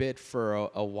this bit for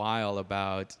a while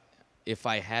about if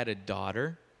I had a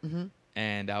daughter, Mm-hmm.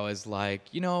 and I was like,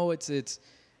 it's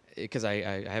because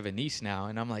I have a niece now,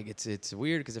 and I'm like, it's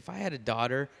weird because if I had a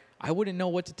daughter, I wouldn't know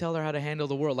what to tell her how to handle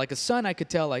the world. Like a son, I could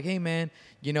tell, like, hey, man,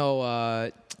 you're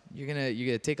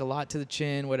gonna take a lot to the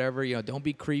chin, whatever. Don't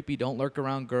be creepy, don't lurk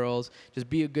around girls, just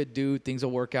be a good dude, things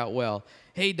will work out well.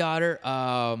 hey, daughter,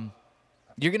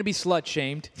 you're going to be slut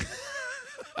shamed.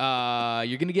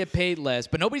 You're going to get paid less,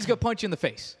 but nobody's going to punch you in the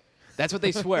face. That's what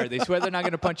they swear. They swear they're not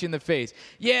going to punch you in the face.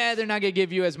 Yeah, they're not going to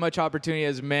give you as much opportunity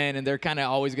as men, and they're kind of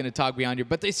always going to talk beyond you,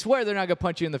 but they swear they're not going to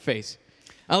punch you in the face.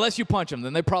 Unless you punch them,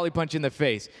 then they probably punch you in the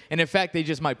face. And in fact, they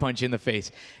just might punch you in the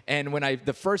face. And when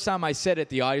the first time I said it,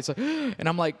 the audience, and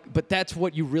I'm like, but that's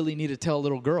what you really need to tell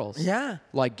little girls. Yeah.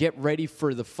 Like, get ready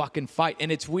for the fucking fight.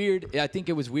 And it's weird. I think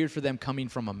it was weird for them coming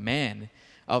from a man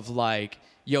of like,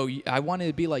 yo, I wanted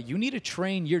to be like, you need to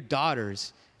train your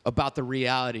daughters about the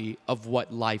reality of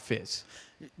what life is.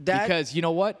 Because you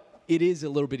know what? It is a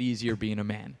little bit easier being a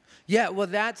man. Yeah, well,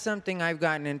 that's something I've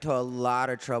gotten into a lot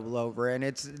of trouble over, and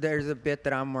there's a bit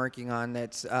that I'm working on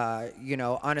that's,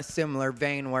 on a similar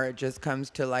vein where it just comes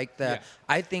to like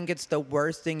I think it's the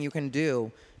worst thing you can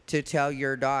do to tell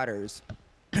your daughters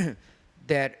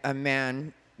that a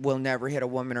man will never hit a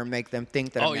woman or make them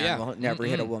think that a man will never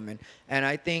hit a woman. And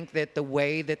I think that the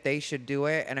way that they should do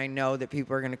it, and I know that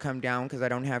people are going to come down because I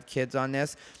don't have kids on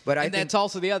this, but I think that's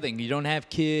also the other thing. You don't have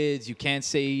kids. You can't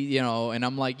say, and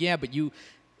I'm like, yeah, but you...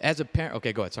 As a parent,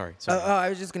 okay, go ahead. Sorry. I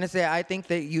was just going to say, I think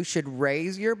that you should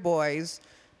raise your boys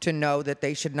to know that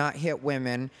they should not hit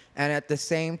women, and at the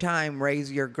same time,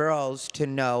 raise your girls to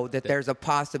know that there's a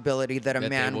possibility that a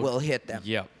man will hit them.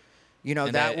 Yep.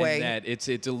 That way, it's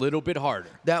a little bit harder.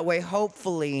 That way,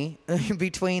 hopefully,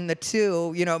 between the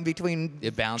two, between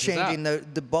it balances changing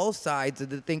out. the both sides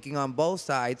of the thinking on both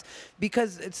sides,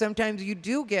 because sometimes you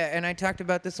do get, and I talked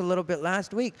about this a little bit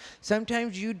last week.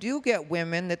 Sometimes you do get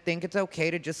women that think it's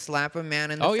okay to just slap a man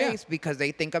in the face because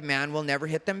they think a man will never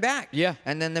hit them back. Yeah.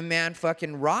 And then the man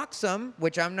fucking rocks them,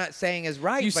 which I'm not saying is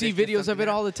right. You see videos of it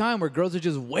all the time where girls are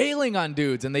just wailing on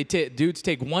dudes, and dudes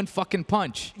take one fucking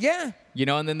punch. Yeah.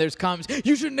 And then there's comments,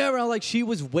 you should never, like she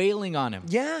was wailing on him.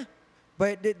 Yeah,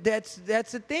 but that's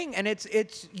the thing. And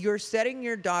it's you're setting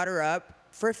your daughter up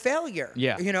for failure.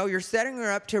 Yeah. You're setting her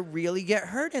up to really get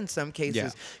hurt in some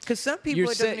cases. Because some people,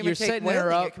 it doesn't even you're take setting her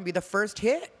wailing. up. It can be the first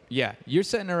hit. Yeah, you're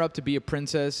setting her up to be a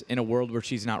princess in a world where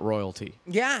she's not royalty.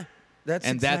 Yeah,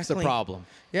 that's the problem.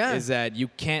 Yeah. Is that you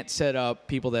can't set up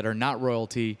people that are not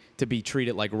royalty to be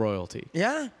treated like royalty.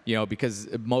 Yeah. Because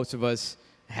most of us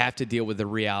have to deal with the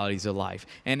realities of life.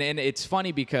 And it's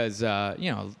funny because,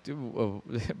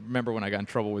 remember when I got in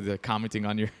trouble with commenting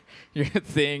on your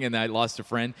thing and I lost a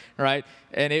friend, right?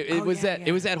 And it was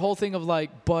that whole thing of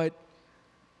like, but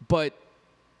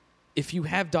if you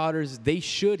have daughters, they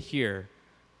should hear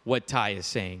what Ty is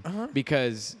saying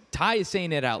because Ty is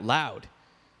saying it out loud.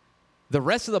 The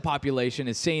rest of the population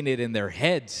is saying it in their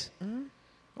heads.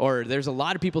 Or there's a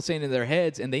lot of people saying it in their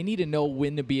heads, and they need to know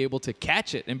when to be able to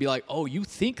catch it and be like, oh, you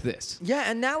think this. Yeah,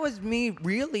 and that was me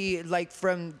really, like,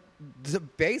 from the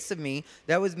base of me,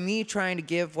 that was me trying to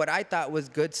give what I thought was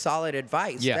good, solid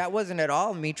advice. Yeah. That wasn't at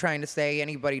all me trying to say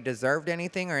anybody deserved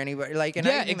anything or anybody, like, and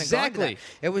I didn't even go into exactly. that.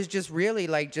 It was just really,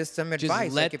 like, just some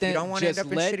advice. Like, if you don't want to end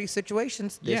up in shitty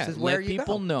situations, this is where you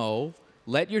go.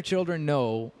 Let your children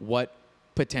know what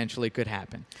potentially could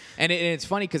happen. And it's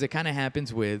funny because it kind of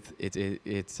happens with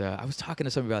I was talking to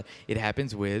somebody about it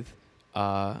happens with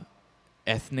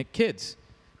ethnic kids,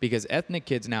 because ethnic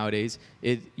kids nowadays,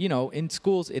 in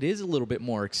schools it is a little bit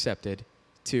more accepted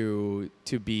to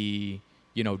be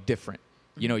different.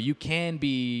 You can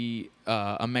be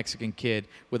a Mexican kid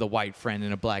with a white friend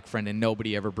and a black friend and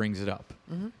nobody ever brings it up.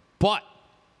 But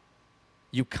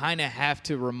you kind of have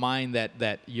to remind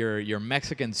that your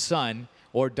Mexican son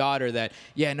or daughter that,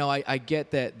 I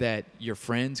get that your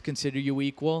friends consider you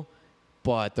equal,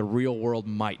 but the real world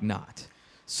might not.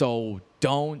 So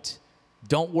don't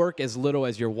work as little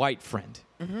as your white friend.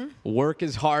 Work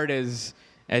as hard as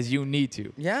you need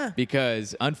to. Yeah.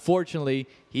 Because unfortunately,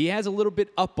 he has a little bit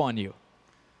up on you,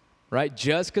 right?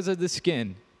 Just because of the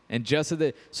skin and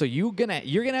so you're gonna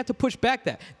have to push back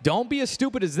that. Don't be as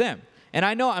stupid as them. And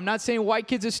I know I'm not saying white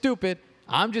kids are stupid.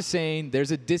 I'm just saying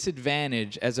there's a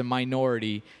disadvantage as a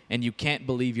minority, and you can't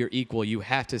believe you're equal. You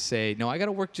have to say, no, I got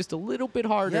to work just a little bit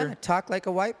harder. Yeah, talk like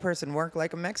a white person, work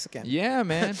like a Mexican. Yeah,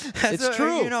 man. It's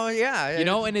true.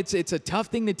 And it's a tough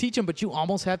thing to teach them, but you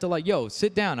almost have to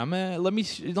sit down. Let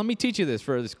me teach you this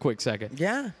for this quick second.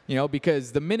 Yeah.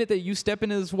 Because the minute that you step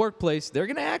into this workplace, they're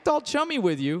going to act all chummy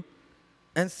with you.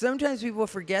 And sometimes people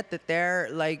forget that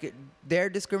their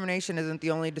discrimination isn't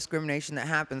the only discrimination that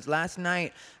happens. Last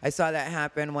night, I saw that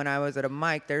happen when I was at a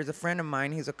mic. There's a friend of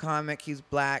mine. He's a comic. He's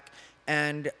black.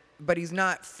 And but he's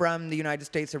not from the United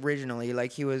States originally.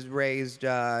 Like, he was raised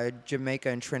Jamaica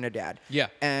and Trinidad. Yeah.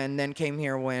 And then came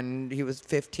here when he was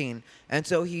 15. And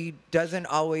so he doesn't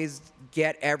always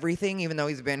get everything, even though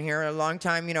he's been here a long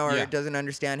time, you know, or Yeah. doesn't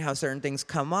understand how certain things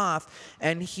come off.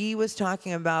 And he was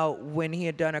talking about when he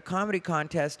had done a comedy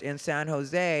contest in San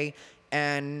Jose.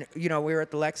 And, you know, we were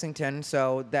at the Lexington,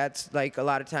 so that's, like, a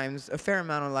lot of times a fair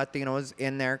amount of Latinos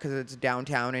in there because it's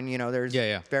downtown and, you know, there's Yeah,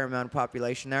 yeah. a fair amount of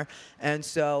population there. And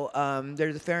so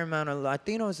there's a fair amount of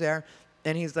Latinos there.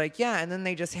 And he's like, yeah, and then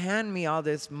they just hand me all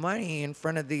this money in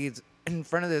front of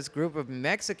this group of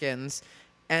Mexicans,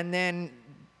 and then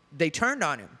they turned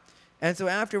on him. And so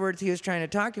afterwards, he was trying to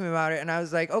talk to me about it, and I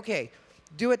was like, okay,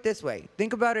 do it this way.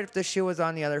 Think about it if the shoe was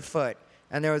on the other foot.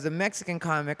 And there was a Mexican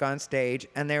comic on stage,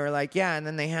 and they were like, yeah, and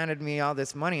then they handed me all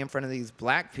this money in front of these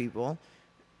black people.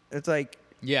 It's like,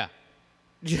 Yeah.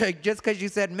 just because you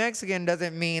said Mexican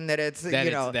doesn't mean that it's, That you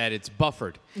it's, know. that it's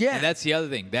buffered. Yeah. And that's the other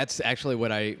thing. That's actually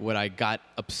what I got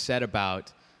upset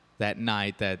about that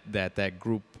night that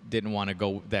group didn't want to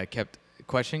go, that kept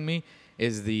questioning me,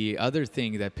 is the other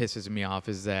thing that pisses me off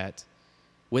is that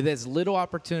with as little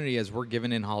opportunity as we're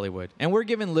given in Hollywood, and we're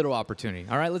given little opportunity,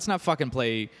 all right? Let's not fucking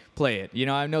play it. You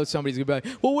know, I know somebody's going to be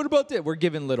like, well, what about that? We're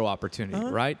given little opportunity,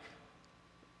 right?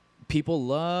 People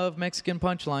love Mexican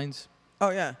punchlines. Oh,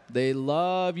 yeah. They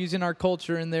love using our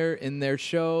culture in their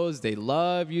shows. They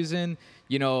love using,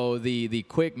 you know, the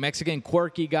quick Mexican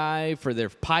quirky guy for their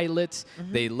pilots.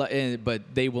 But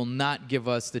they will not give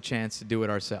us the chance to do it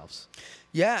ourselves.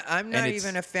 Yeah, I'm not it's-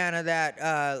 even a fan of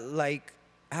that, like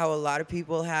how a lot of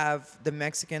people have the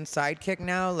Mexican sidekick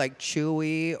now, like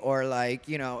Chewy, or like,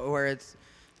 you know, where it's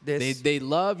this. They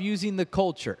love using the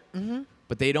culture,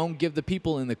 but they don't give the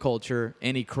people in the culture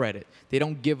any credit. They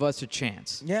don't give us a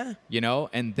chance. Yeah. You know,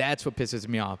 and that's what pisses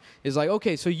me off. It's like,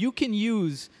 okay, so you can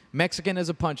use Mexican as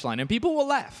a punchline, and people will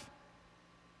laugh.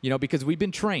 You know, because we've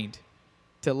been trained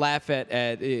to laugh at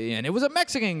and it was a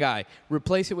Mexican guy.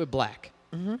 Replace it with black.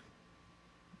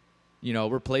 You know,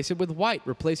 replace it with white.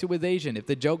 Replace it with Asian. If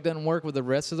the joke doesn't work with the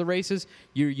rest of the races,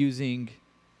 you're using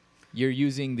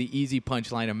the easy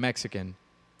punchline of Mexican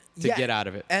to get out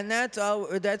of it. And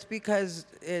that's because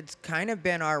it's kind of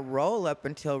been our role up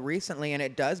until recently, and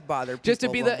it does bother people. Just to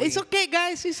be it's okay,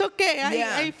 guys, it's okay.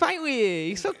 Yeah. I'm fine with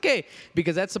it. It's okay.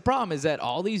 Because that's the problem, is that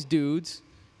all these dudes,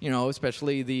 you know,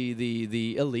 especially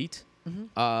the elite,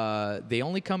 they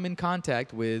only come in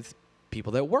contact with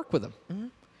people that work with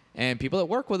them. And people that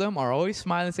work with them are always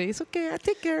smiling and say, it's okay, I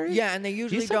take care of it. Yeah, and they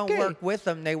usually It's don't okay. work with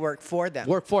them; they work for them.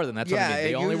 Work for them, that's what I mean.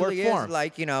 They it only work usually for is them.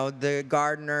 like, you know, the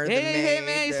gardener, the Hey, maid.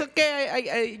 man, it's okay.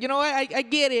 I you know what? I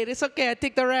get it. It's okay. I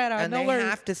take the rat out. And no they worries.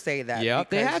 have to say that. Yep,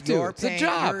 they because have to. You're It's a paying,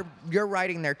 job. You're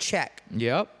writing their check.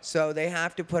 Yep. So they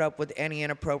have to put up with any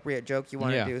inappropriate joke you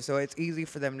want to Yeah. do. So it's easy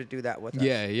for them to do that with us.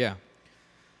 Yeah, yeah.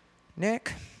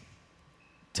 Nick,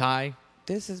 Ty,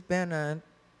 this has been a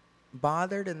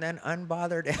bothered and then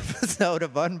unbothered episode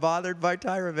of Unbothered by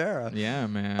Ty Rivera. yeah,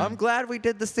 man. I'm glad we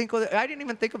did the Cinco. I didn't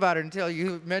even think about it until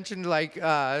you mentioned like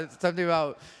something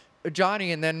about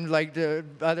Johnny and then like the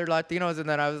other Latinos, and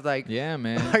then I was like, yeah,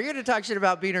 man. are you gonna talk shit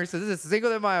about Beaner? So this is Cinco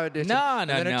de Mayo edition. No, And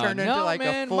then it turned into like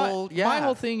man. a full. My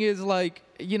whole thing is like,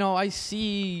 you know, I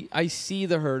see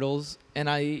the hurdles, and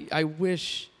I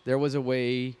wish there was a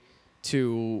way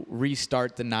to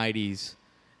restart the '90s,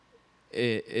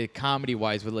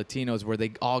 comedy-wise, with Latinos, where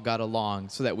they all got along,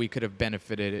 so that we could have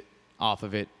benefited off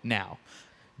of it now.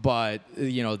 But,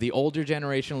 you know, the older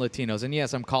generation of Latinos, and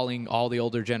yes, I'm calling all the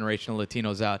older generation of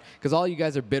Latinos out, because all you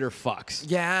guys are bitter fucks.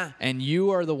 Yeah. And you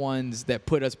are the ones that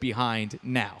put us behind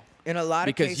now. In a lot of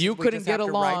Because cases, you we couldn't just get have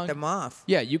to along. write them off.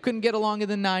 Yeah, you couldn't get along in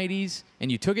the 90s,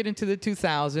 and you took it into the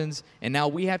 2000s, and now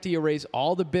we have to erase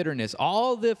all the bitterness,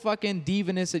 all the fucking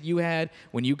divaness that you had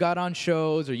when you got on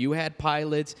shows or you had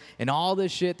pilots, and all the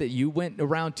shit that you went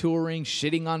around touring,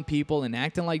 shitting on people and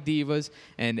acting like divas,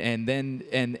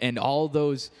 and all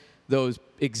those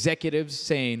executives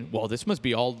saying, well, this must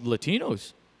be all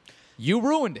Latinos. You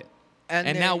ruined it.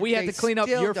 And now we have to clean up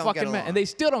your fucking mess. And they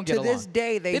still don't get along. To this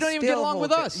day, they don't even still get along hold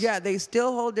with their- us. Yeah, they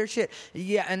still hold their shit.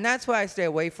 Yeah, and that's why I stay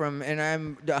away from, and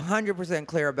I'm 100%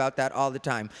 clear about that all the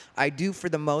time. I do, for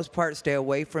the most part, stay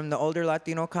away from the older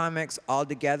Latino comics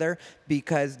altogether,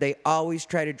 because they always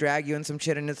try to drag you in some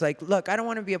shit, and it's like, look, I don't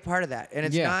want to be a part of that, and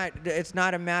it's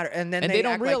not a matter. And then they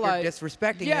don't act realize like you're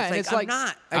disrespecting. Yeah, and it's like, I'm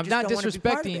not. I I'm just not don't wanna be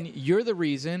part of disrespecting. it. You're the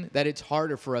reason that it's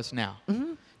harder for us now.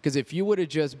 Because if you would have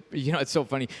just, it's so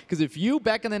funny. Because if you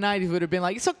back in the 90s would have been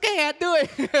like, it's okay, I do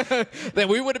it, then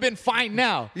we would have been fine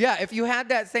now. Yeah, if you had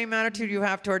that same attitude you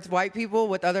have towards white people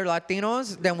with other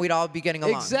Latinos, then we'd all be getting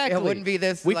along. Exactly. It wouldn't be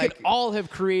this. We could all have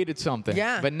created something.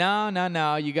 Yeah. But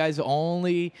no. You guys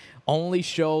only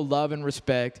show love and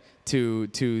respect to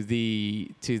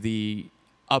the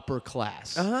upper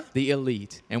class, the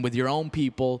elite, and with your own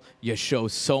people, you show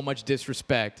so much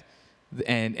disrespect.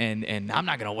 And I'm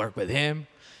not gonna work with him.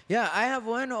 Yeah, I have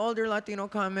one older Latino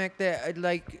comic that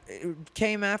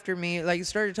came after me,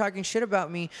 started talking shit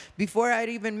about me before I'd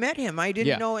even met him. I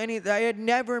didn't know I had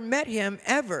never met him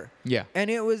ever. Yeah. And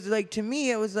it was to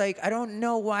me, it was I don't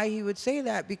know why he would say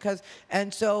that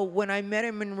and so when I met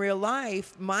him in real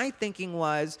life, my thinking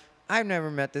was, I've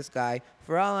never met this guy.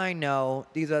 For all I know,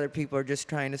 these other people are just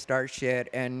trying to start shit,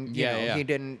 and he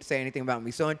didn't say anything about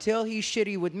me. So until he's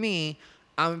shitty with me,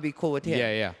 I'm gonna be cool with him.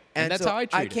 Yeah. And that's so how I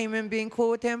treat I came in being cool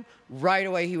with him. Right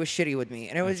away, he was shitty with me,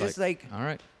 and it was just all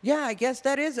right. yeah, I guess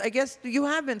you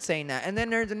have been saying that. And then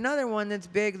there's another one that's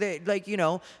big that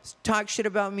talk shit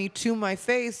about me to my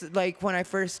face, when I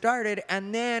first started,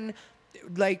 and then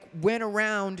went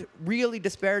around really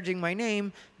disparaging my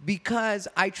name because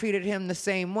I treated him the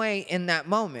same way in that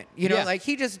moment.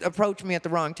 He just approached me at the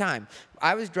wrong time.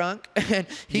 I was drunk, and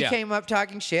he came up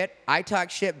talking shit. I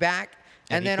talked shit back.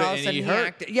 And then all of a sudden he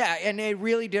acted. Yeah, and it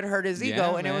really did hurt his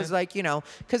ego. And it was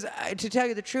because to tell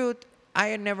you the truth, I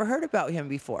had never heard about him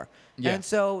before. Yeah. And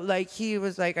so he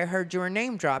was like, I heard you were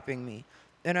name dropping me.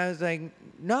 And I was like,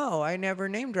 no, I never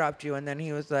name dropped you. And then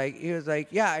he was like,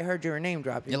 yeah, I heard you were name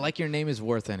dropping. Yeah, like your name is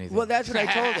worth anything. Well, that's what I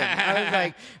told him. I was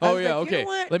like, okay. You know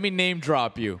what? Let me name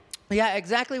drop you. Yeah,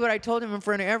 exactly what I told him in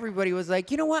front of everybody was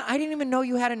you know what? I didn't even know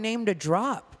you had a name to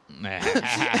drop. And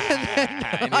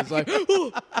he's like,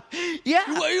 oh,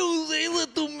 yeah. why you say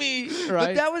that to me? Right?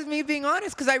 But that was me being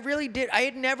honest because I really did. I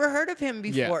had never heard of him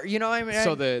before. Yeah. I mean,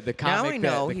 so the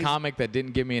comic comic that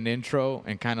didn't give me an intro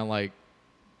and kind of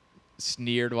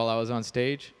sneered while I was on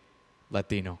stage,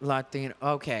 Latino.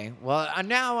 Okay. Well,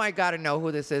 now I got to know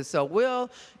who this is. So,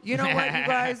 you know what, you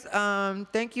guys?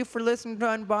 Thank you for listening to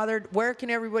Unbothered. Where can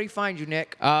everybody find you,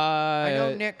 Nick? I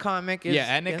know Nick Comic is.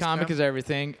 Yeah, and Nick Comic is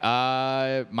everything.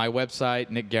 My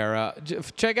website, Nick Guerra.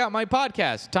 Check out my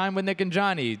podcast, Time with Nick and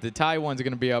Johnny. The Thai one's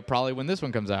going to be up probably when this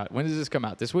one comes out. When does this come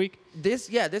out? This week? This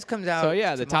comes out. So,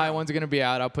 yeah, the tomorrow. Thai one's going to be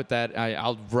out. I'll put that.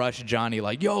 I'll rush Johnny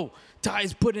yo,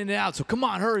 Ty's putting it out, so come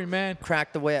on, hurry, man.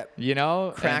 Crack the whip.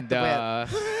 Crack the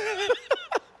whip.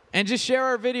 And just share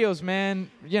our videos, man.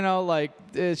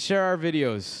 Share our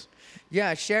videos.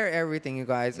 Yeah, share everything, you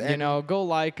guys. And go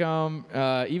like them.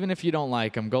 Even if you don't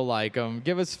like them, go like them.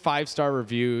 Give us 5-star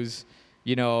reviews.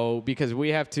 Because we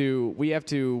have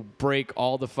to break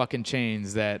all the fucking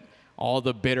chains that all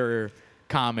the bitter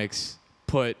comics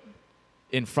put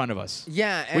in front of us.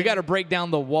 Yeah. We got to break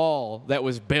down the wall that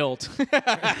was built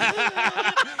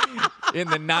in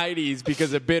the 90s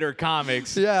because of bitter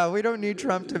comics. Yeah, we don't need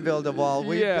Trump to build a wall.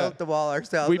 We built the wall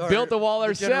ourselves. We built the wall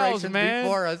ourselves, man.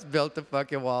 Before us built the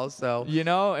fucking wall, so.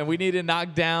 And we need to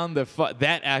knock down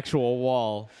that actual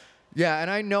wall. Yeah, and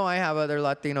I know I have other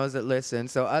Latinos that listen.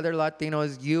 So other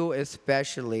Latinos, you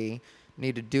especially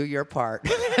need to do your part.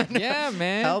 Yeah,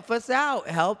 man. Help us out.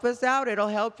 It'll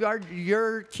help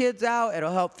your kids out.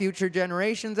 It'll help future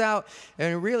generations out.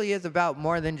 And it really is about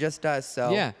more than just us.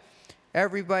 So yeah.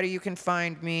 Everybody, you can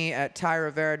find me at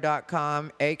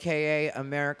TyRivera.com, a.k.a.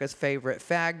 America's Favorite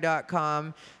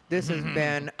Fag.com. This has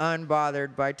been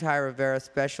Unbothered by Ty Rivera,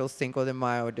 special Cinco de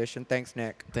Mayo edition. Thanks,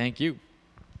 Nick. Thank you.